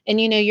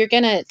you're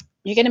gonna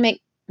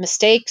make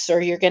mistakes, or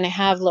you're gonna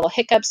have little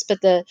hiccups,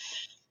 but the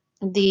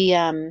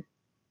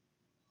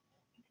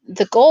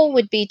the goal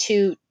would be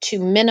to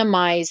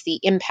minimize the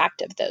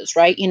impact of those,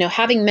 right?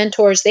 Having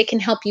mentors, they can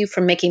help you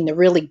from making the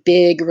really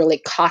big, really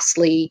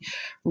costly,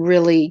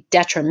 really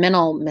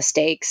detrimental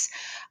mistakes,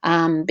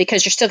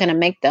 because you're still going to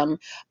make them.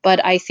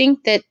 But I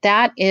think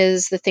that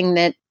is the thing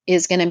that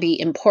is going to be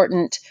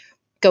important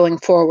going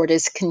forward,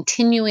 is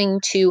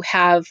continuing to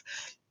have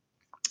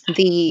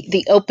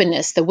the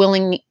openness, the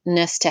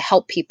willingness to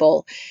help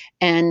people,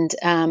 and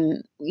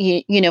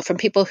from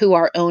people who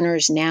are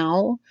owners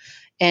now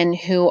and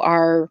who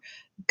are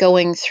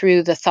going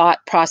through the thought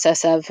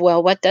process of,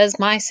 well, what does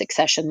my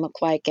succession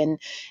look like, and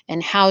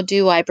how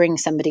do I bring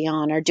somebody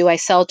on, or do I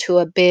sell to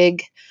a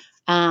big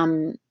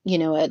an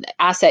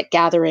asset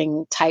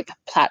gathering type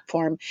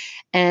platform,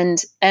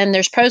 and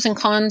there's pros and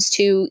cons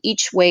to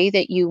each way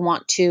that you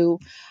want to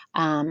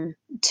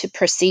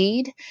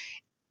proceed.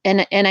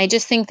 And I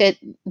just think that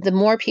the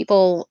more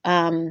people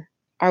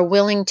are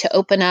willing to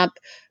open up,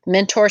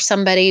 mentor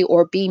somebody,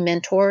 or be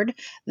mentored,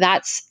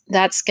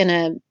 that's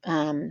gonna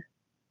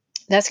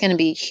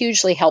be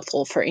hugely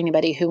helpful for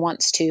anybody who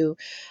wants to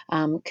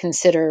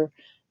consider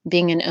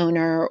being an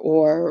owner,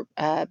 or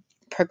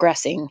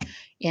progressing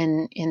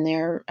in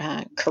their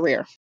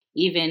career.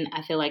 Even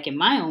I feel like in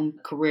my own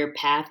career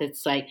path,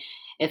 it's like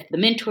if the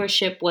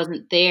mentorship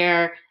wasn't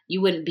there,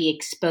 you wouldn't be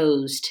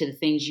exposed to the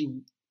things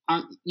you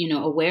aren't,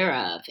 aware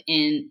of.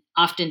 And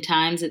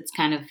oftentimes it's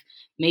kind of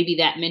maybe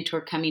that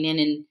mentor coming in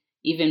and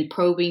even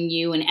probing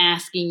you and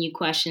asking you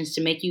questions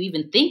to make you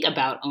even think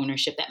about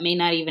ownership that may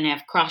not even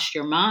have crossed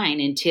your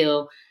mind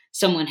until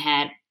someone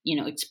had,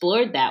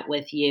 explored that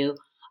with you.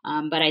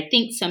 But I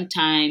think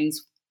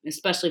sometimes,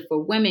 especially for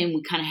women,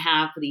 we kind of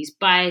have these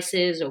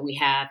biases, or we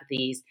have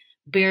these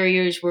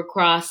barriers we're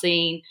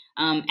crossing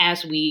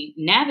as we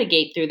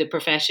navigate through the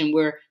profession,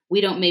 where we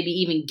don't maybe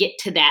even get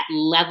to that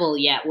level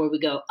yet where we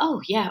go,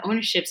 oh yeah,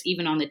 ownership's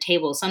even on the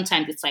table.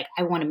 Sometimes it's like,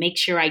 I want to make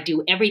sure I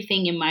do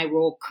everything in my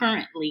role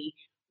currently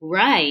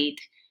right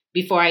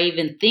before I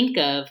even think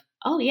of,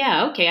 oh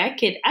yeah, okay,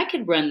 I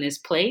could run this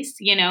place,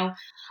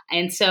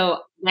 And so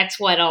that's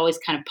what always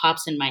kind of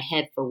pops in my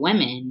head for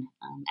women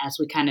as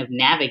we kind of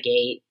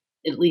navigate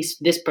at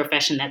least this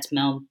profession that's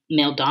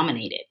male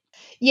dominated.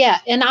 Yeah,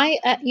 and I,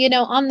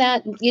 on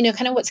that,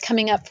 kind of what's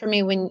coming up for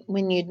me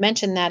when you'd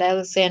mentioned that,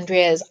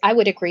 Alexandria, is I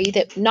would agree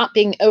that not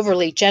being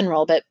overly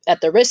general, but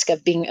at the risk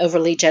of being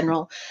overly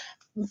general,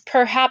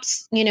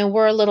 perhaps,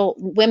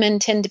 women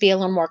tend to be a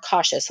little more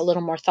cautious, a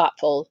little more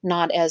thoughtful,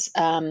 not as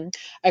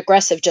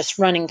aggressive, just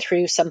running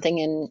through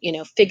something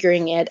and,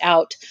 figuring it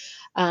out,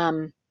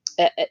 in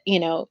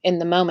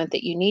the moment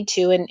that you need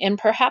to. And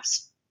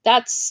perhaps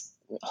that's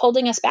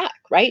holding us back,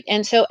 right?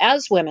 And so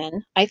as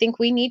women, I think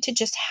we need to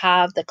just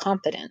have the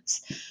confidence,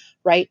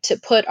 right, to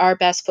put our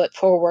best foot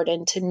forward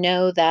and to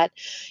know that,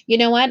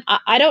 what,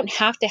 I don't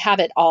have to have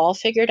it all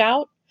figured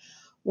out.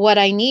 What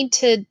I need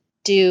to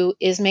do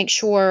is make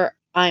sure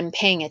I'm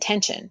paying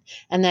attention,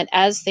 and that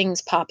as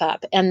things pop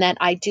up, and that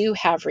I do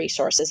have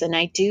resources and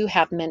I do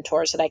have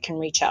mentors that I can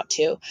reach out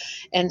to.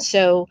 And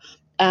so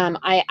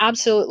I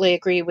absolutely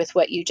agree with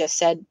what you just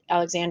said,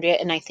 Alexandria.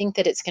 And I think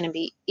that it's going to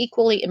be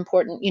equally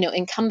important,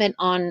 incumbent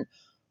on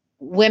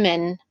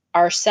women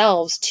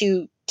ourselves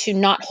to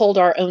not hold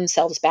our own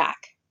selves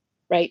back,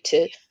 right?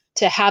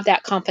 To have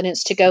that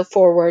confidence to go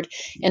forward.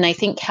 And I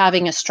think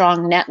having a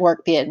strong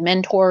network, be it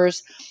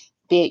mentors,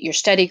 be it your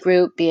study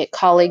group, be it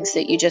colleagues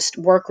that you just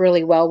work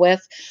really well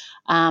with,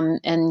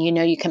 and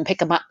you can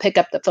pick up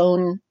the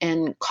phone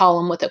and call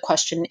them with a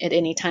question at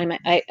any time.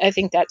 I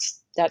think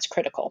that's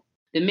critical.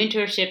 The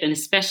mentorship, and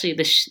especially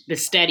the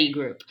study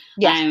group.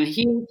 Yes. I'm a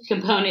huge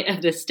component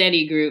of the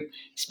study group,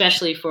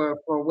 especially for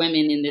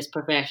women in this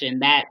profession.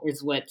 That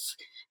is what's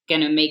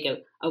going to make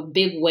a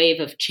big wave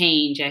of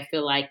change, I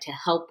feel like, to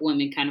help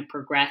women kind of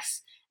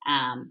progress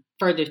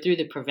further through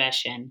the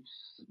profession.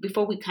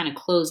 Before we kind of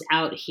close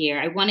out here,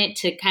 I wanted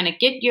to kind of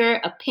get your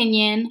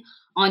opinion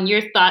on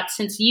your thoughts,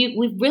 since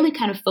we've really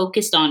kind of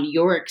focused on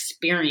your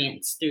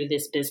experience through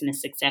this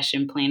business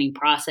succession planning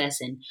process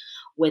and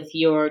with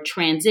your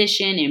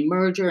transition and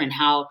merger and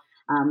how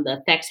the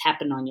effects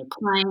happen on your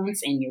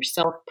clients and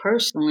yourself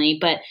personally.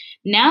 But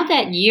now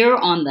that you're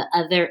on the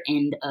other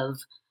end of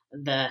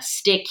the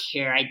stick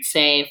here, I'd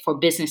say, for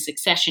business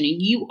succession,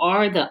 and you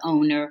are the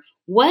owner,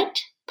 what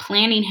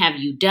planning have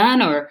you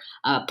done or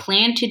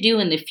plan to do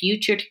in the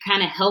future to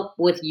kind of help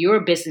with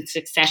your business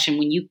succession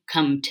when you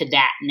come to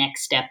that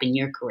next step in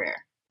your career?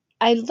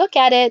 I look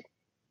at it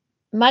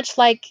much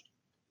like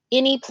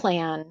any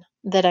plan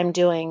that I'm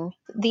doing.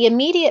 The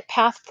immediate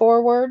path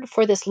forward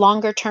for this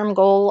longer term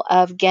goal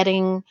of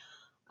getting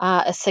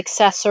a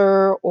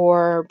successor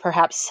or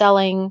perhaps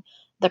selling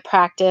the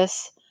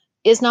practice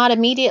is not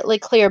immediately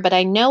clear, but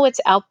I know it's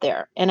out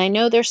there. And I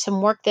know there's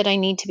some work that I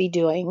need to be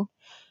doing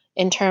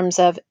in terms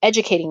of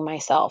educating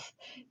myself,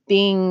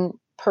 being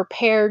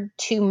prepared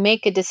to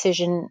make a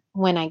decision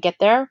when I get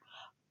there.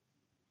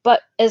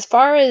 But as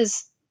far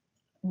as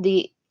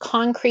the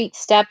concrete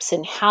steps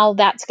and how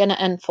that's going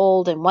to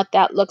unfold and what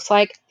that looks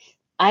like,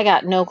 I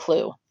got no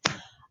clue.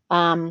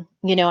 I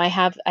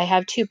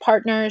have two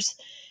partners.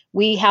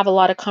 We have a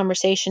lot of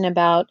conversation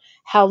about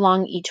how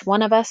long each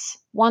one of us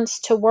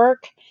wants to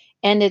work,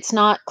 and it's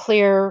not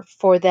clear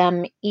for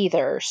them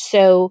either.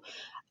 So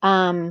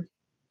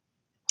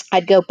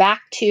I'd go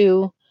back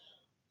to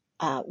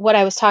what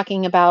I was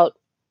talking about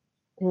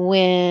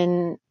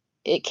when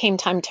it came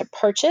time to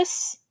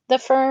purchase the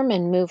firm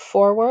and move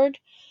forward.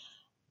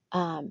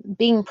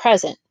 Being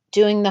present,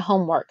 doing the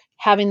homework,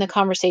 having the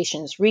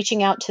conversations,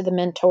 reaching out to the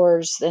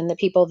mentors and the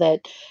people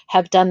that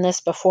have done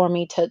this before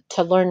me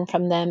to learn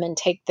from them and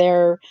take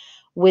their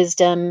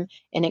wisdom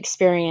and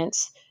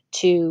experience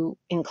to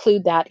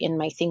include that in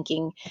my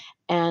thinking.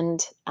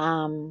 And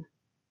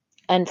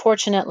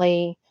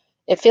unfortunately,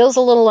 it feels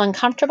a little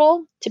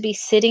uncomfortable to be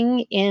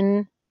sitting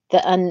in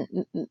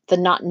the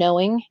not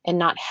knowing and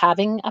not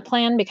having a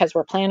plan, because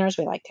we're planners.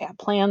 We like to have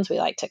plans. We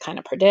like to kind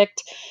of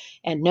predict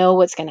and know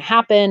what's going to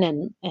happen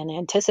and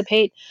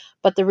anticipate.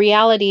 But the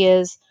reality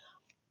is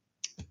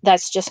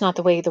that's just not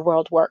the way the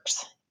world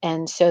works.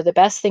 And so the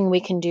best thing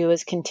we can do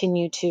is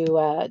continue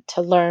to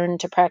learn,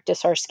 to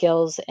practice our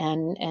skills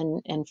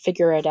and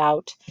figure it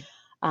out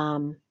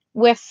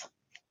with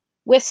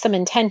some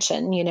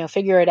intention,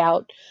 figure it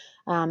out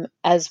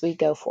as we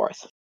go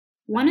forth.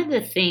 One of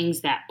the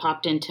things that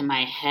popped into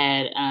my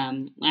head,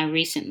 I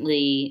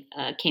recently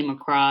came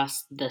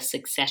across the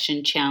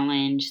Succession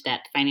Challenge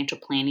that the Financial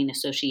Planning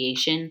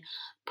Association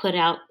put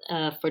out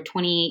for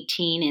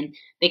 2018, and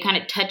they kind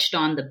of touched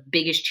on the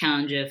biggest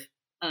challenge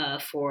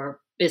for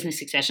business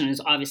succession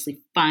is obviously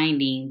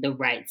finding the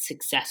right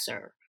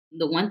successor.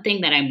 The one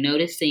thing that I'm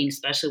noticing,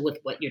 especially with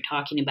what you're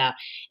talking about,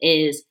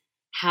 is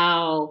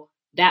how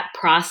that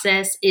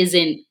process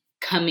isn't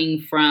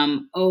coming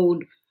from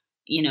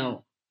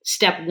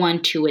step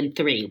 1, 2, and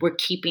 3. We're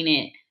keeping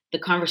it, the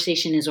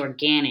conversation is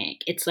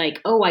organic. It's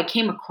like, oh, I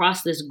came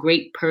across this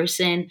great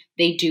person.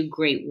 They do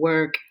great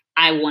work.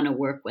 I want to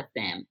work with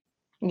them.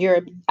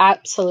 You're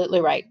absolutely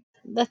right.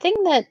 The thing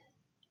that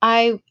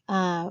I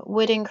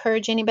would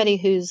encourage anybody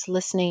who's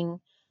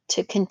listening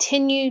to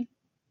continue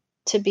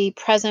to be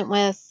present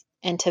with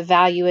and to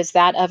value is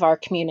that of our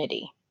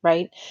community,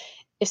 right?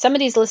 If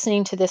somebody's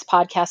listening to this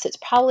podcast, it's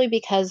probably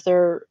because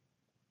they're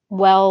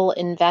well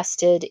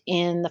invested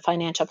in the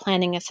Financial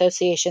Planning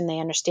Association. They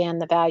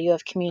understand the value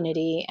of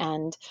community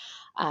and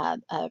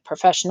a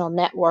professional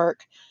network,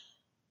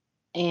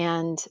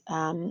 and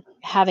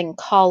having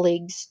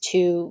colleagues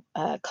to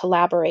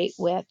collaborate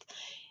with.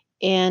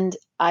 And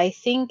I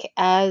think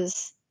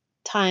as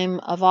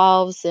time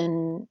evolves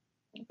and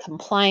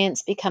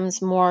compliance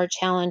becomes more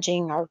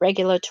challenging, our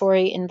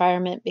regulatory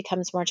environment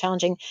becomes more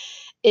challenging,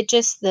 it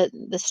just,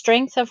 the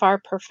strength of our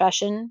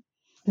profession,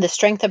 the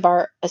strength of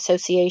our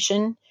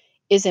association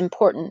is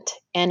important,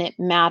 and it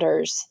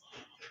matters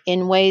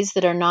in ways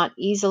that are not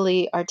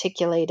easily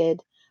articulated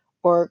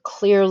or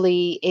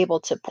clearly able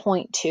to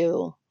point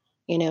to,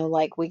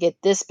 like we get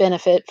this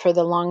benefit for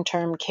the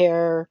long-term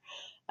care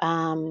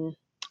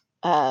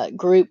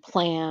group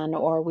plan,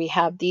 or we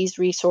have these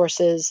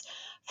resources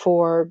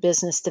for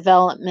business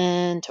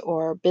development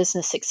or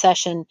business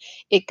succession.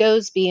 It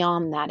goes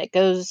beyond that. It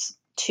goes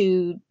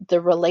to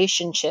the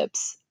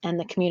relationships and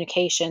the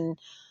communication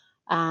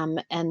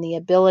and the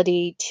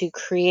ability to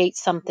create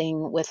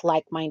something with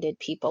like-minded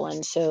people.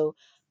 And so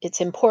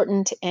it's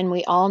important, and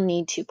we all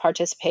need to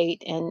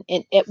participate in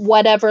at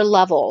whatever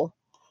level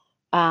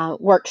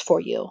works for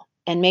you.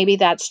 And maybe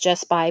that's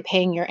just by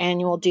paying your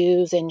annual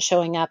dues and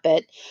showing up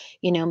at,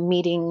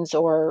 meetings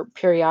or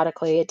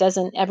periodically. It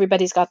doesn't,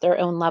 everybody's got their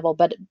own level,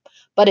 but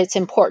it's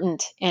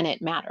important and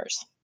it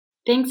matters.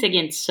 Thanks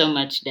again so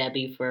much,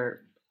 Debbie,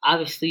 for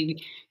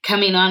obviously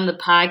coming on the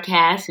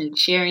podcast and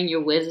sharing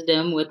your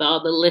wisdom with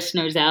all the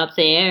listeners out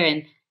there.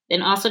 And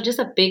then also just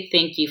a big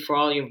thank you for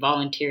all your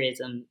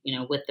volunteerism,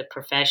 with the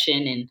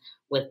profession and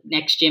with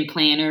Next Gen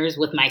Planners,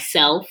 with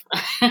myself.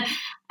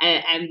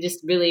 I'm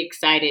just really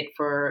excited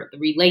for the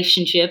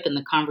relationship and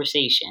the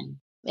conversation.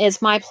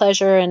 It's my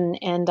pleasure,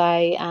 and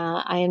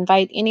I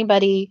invite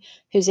anybody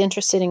who's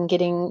interested in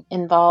getting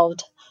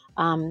involved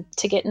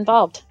to get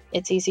involved.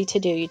 It's easy to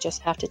do. You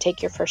just have to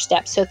take your first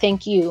step. So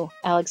thank you,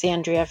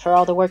 Alexandria, for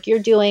all the work you're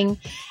doing,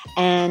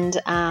 and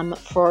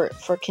for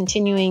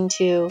continuing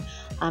to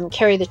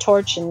carry the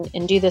torch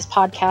and do this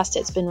podcast.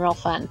 It's been real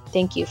fun.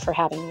 Thank you for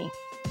having me.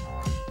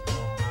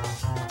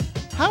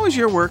 How is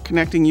your work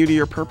connecting you to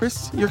your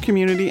purpose, your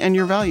community, and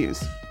your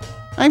values?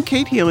 I'm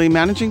Kate Healy,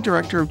 Managing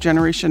Director of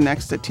Generation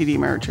Next at TD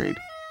Ameritrade,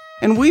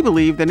 and we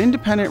believe that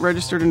independent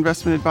registered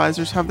investment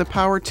advisors have the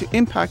power to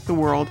impact the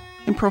world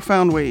in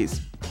profound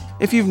ways.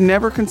 If you've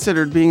never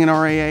considered being an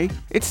RIA,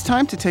 it's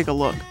time to take a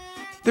look.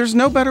 There's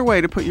no better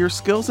way to put your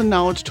skills and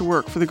knowledge to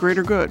work for the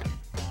greater good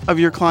of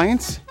your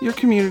clients, your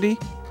community,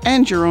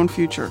 and your own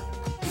future.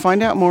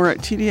 Find out more at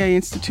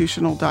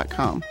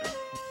tdainstitutional.com.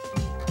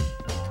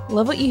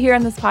 Love what you hear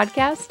on this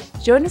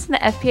podcast? Join us in the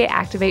FPA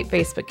Activate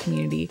Facebook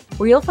community,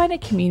 where you'll find a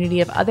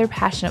community of other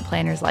passionate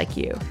planners like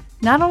you.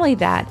 Not only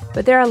that,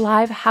 but there are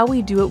live How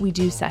We Do What We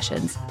Do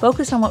sessions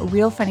focused on what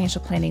real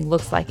financial planning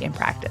looks like in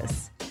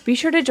practice. Be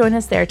sure to join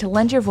us there to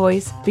lend your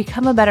voice,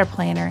 become a better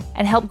planner,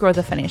 and help grow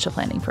the financial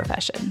planning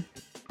profession.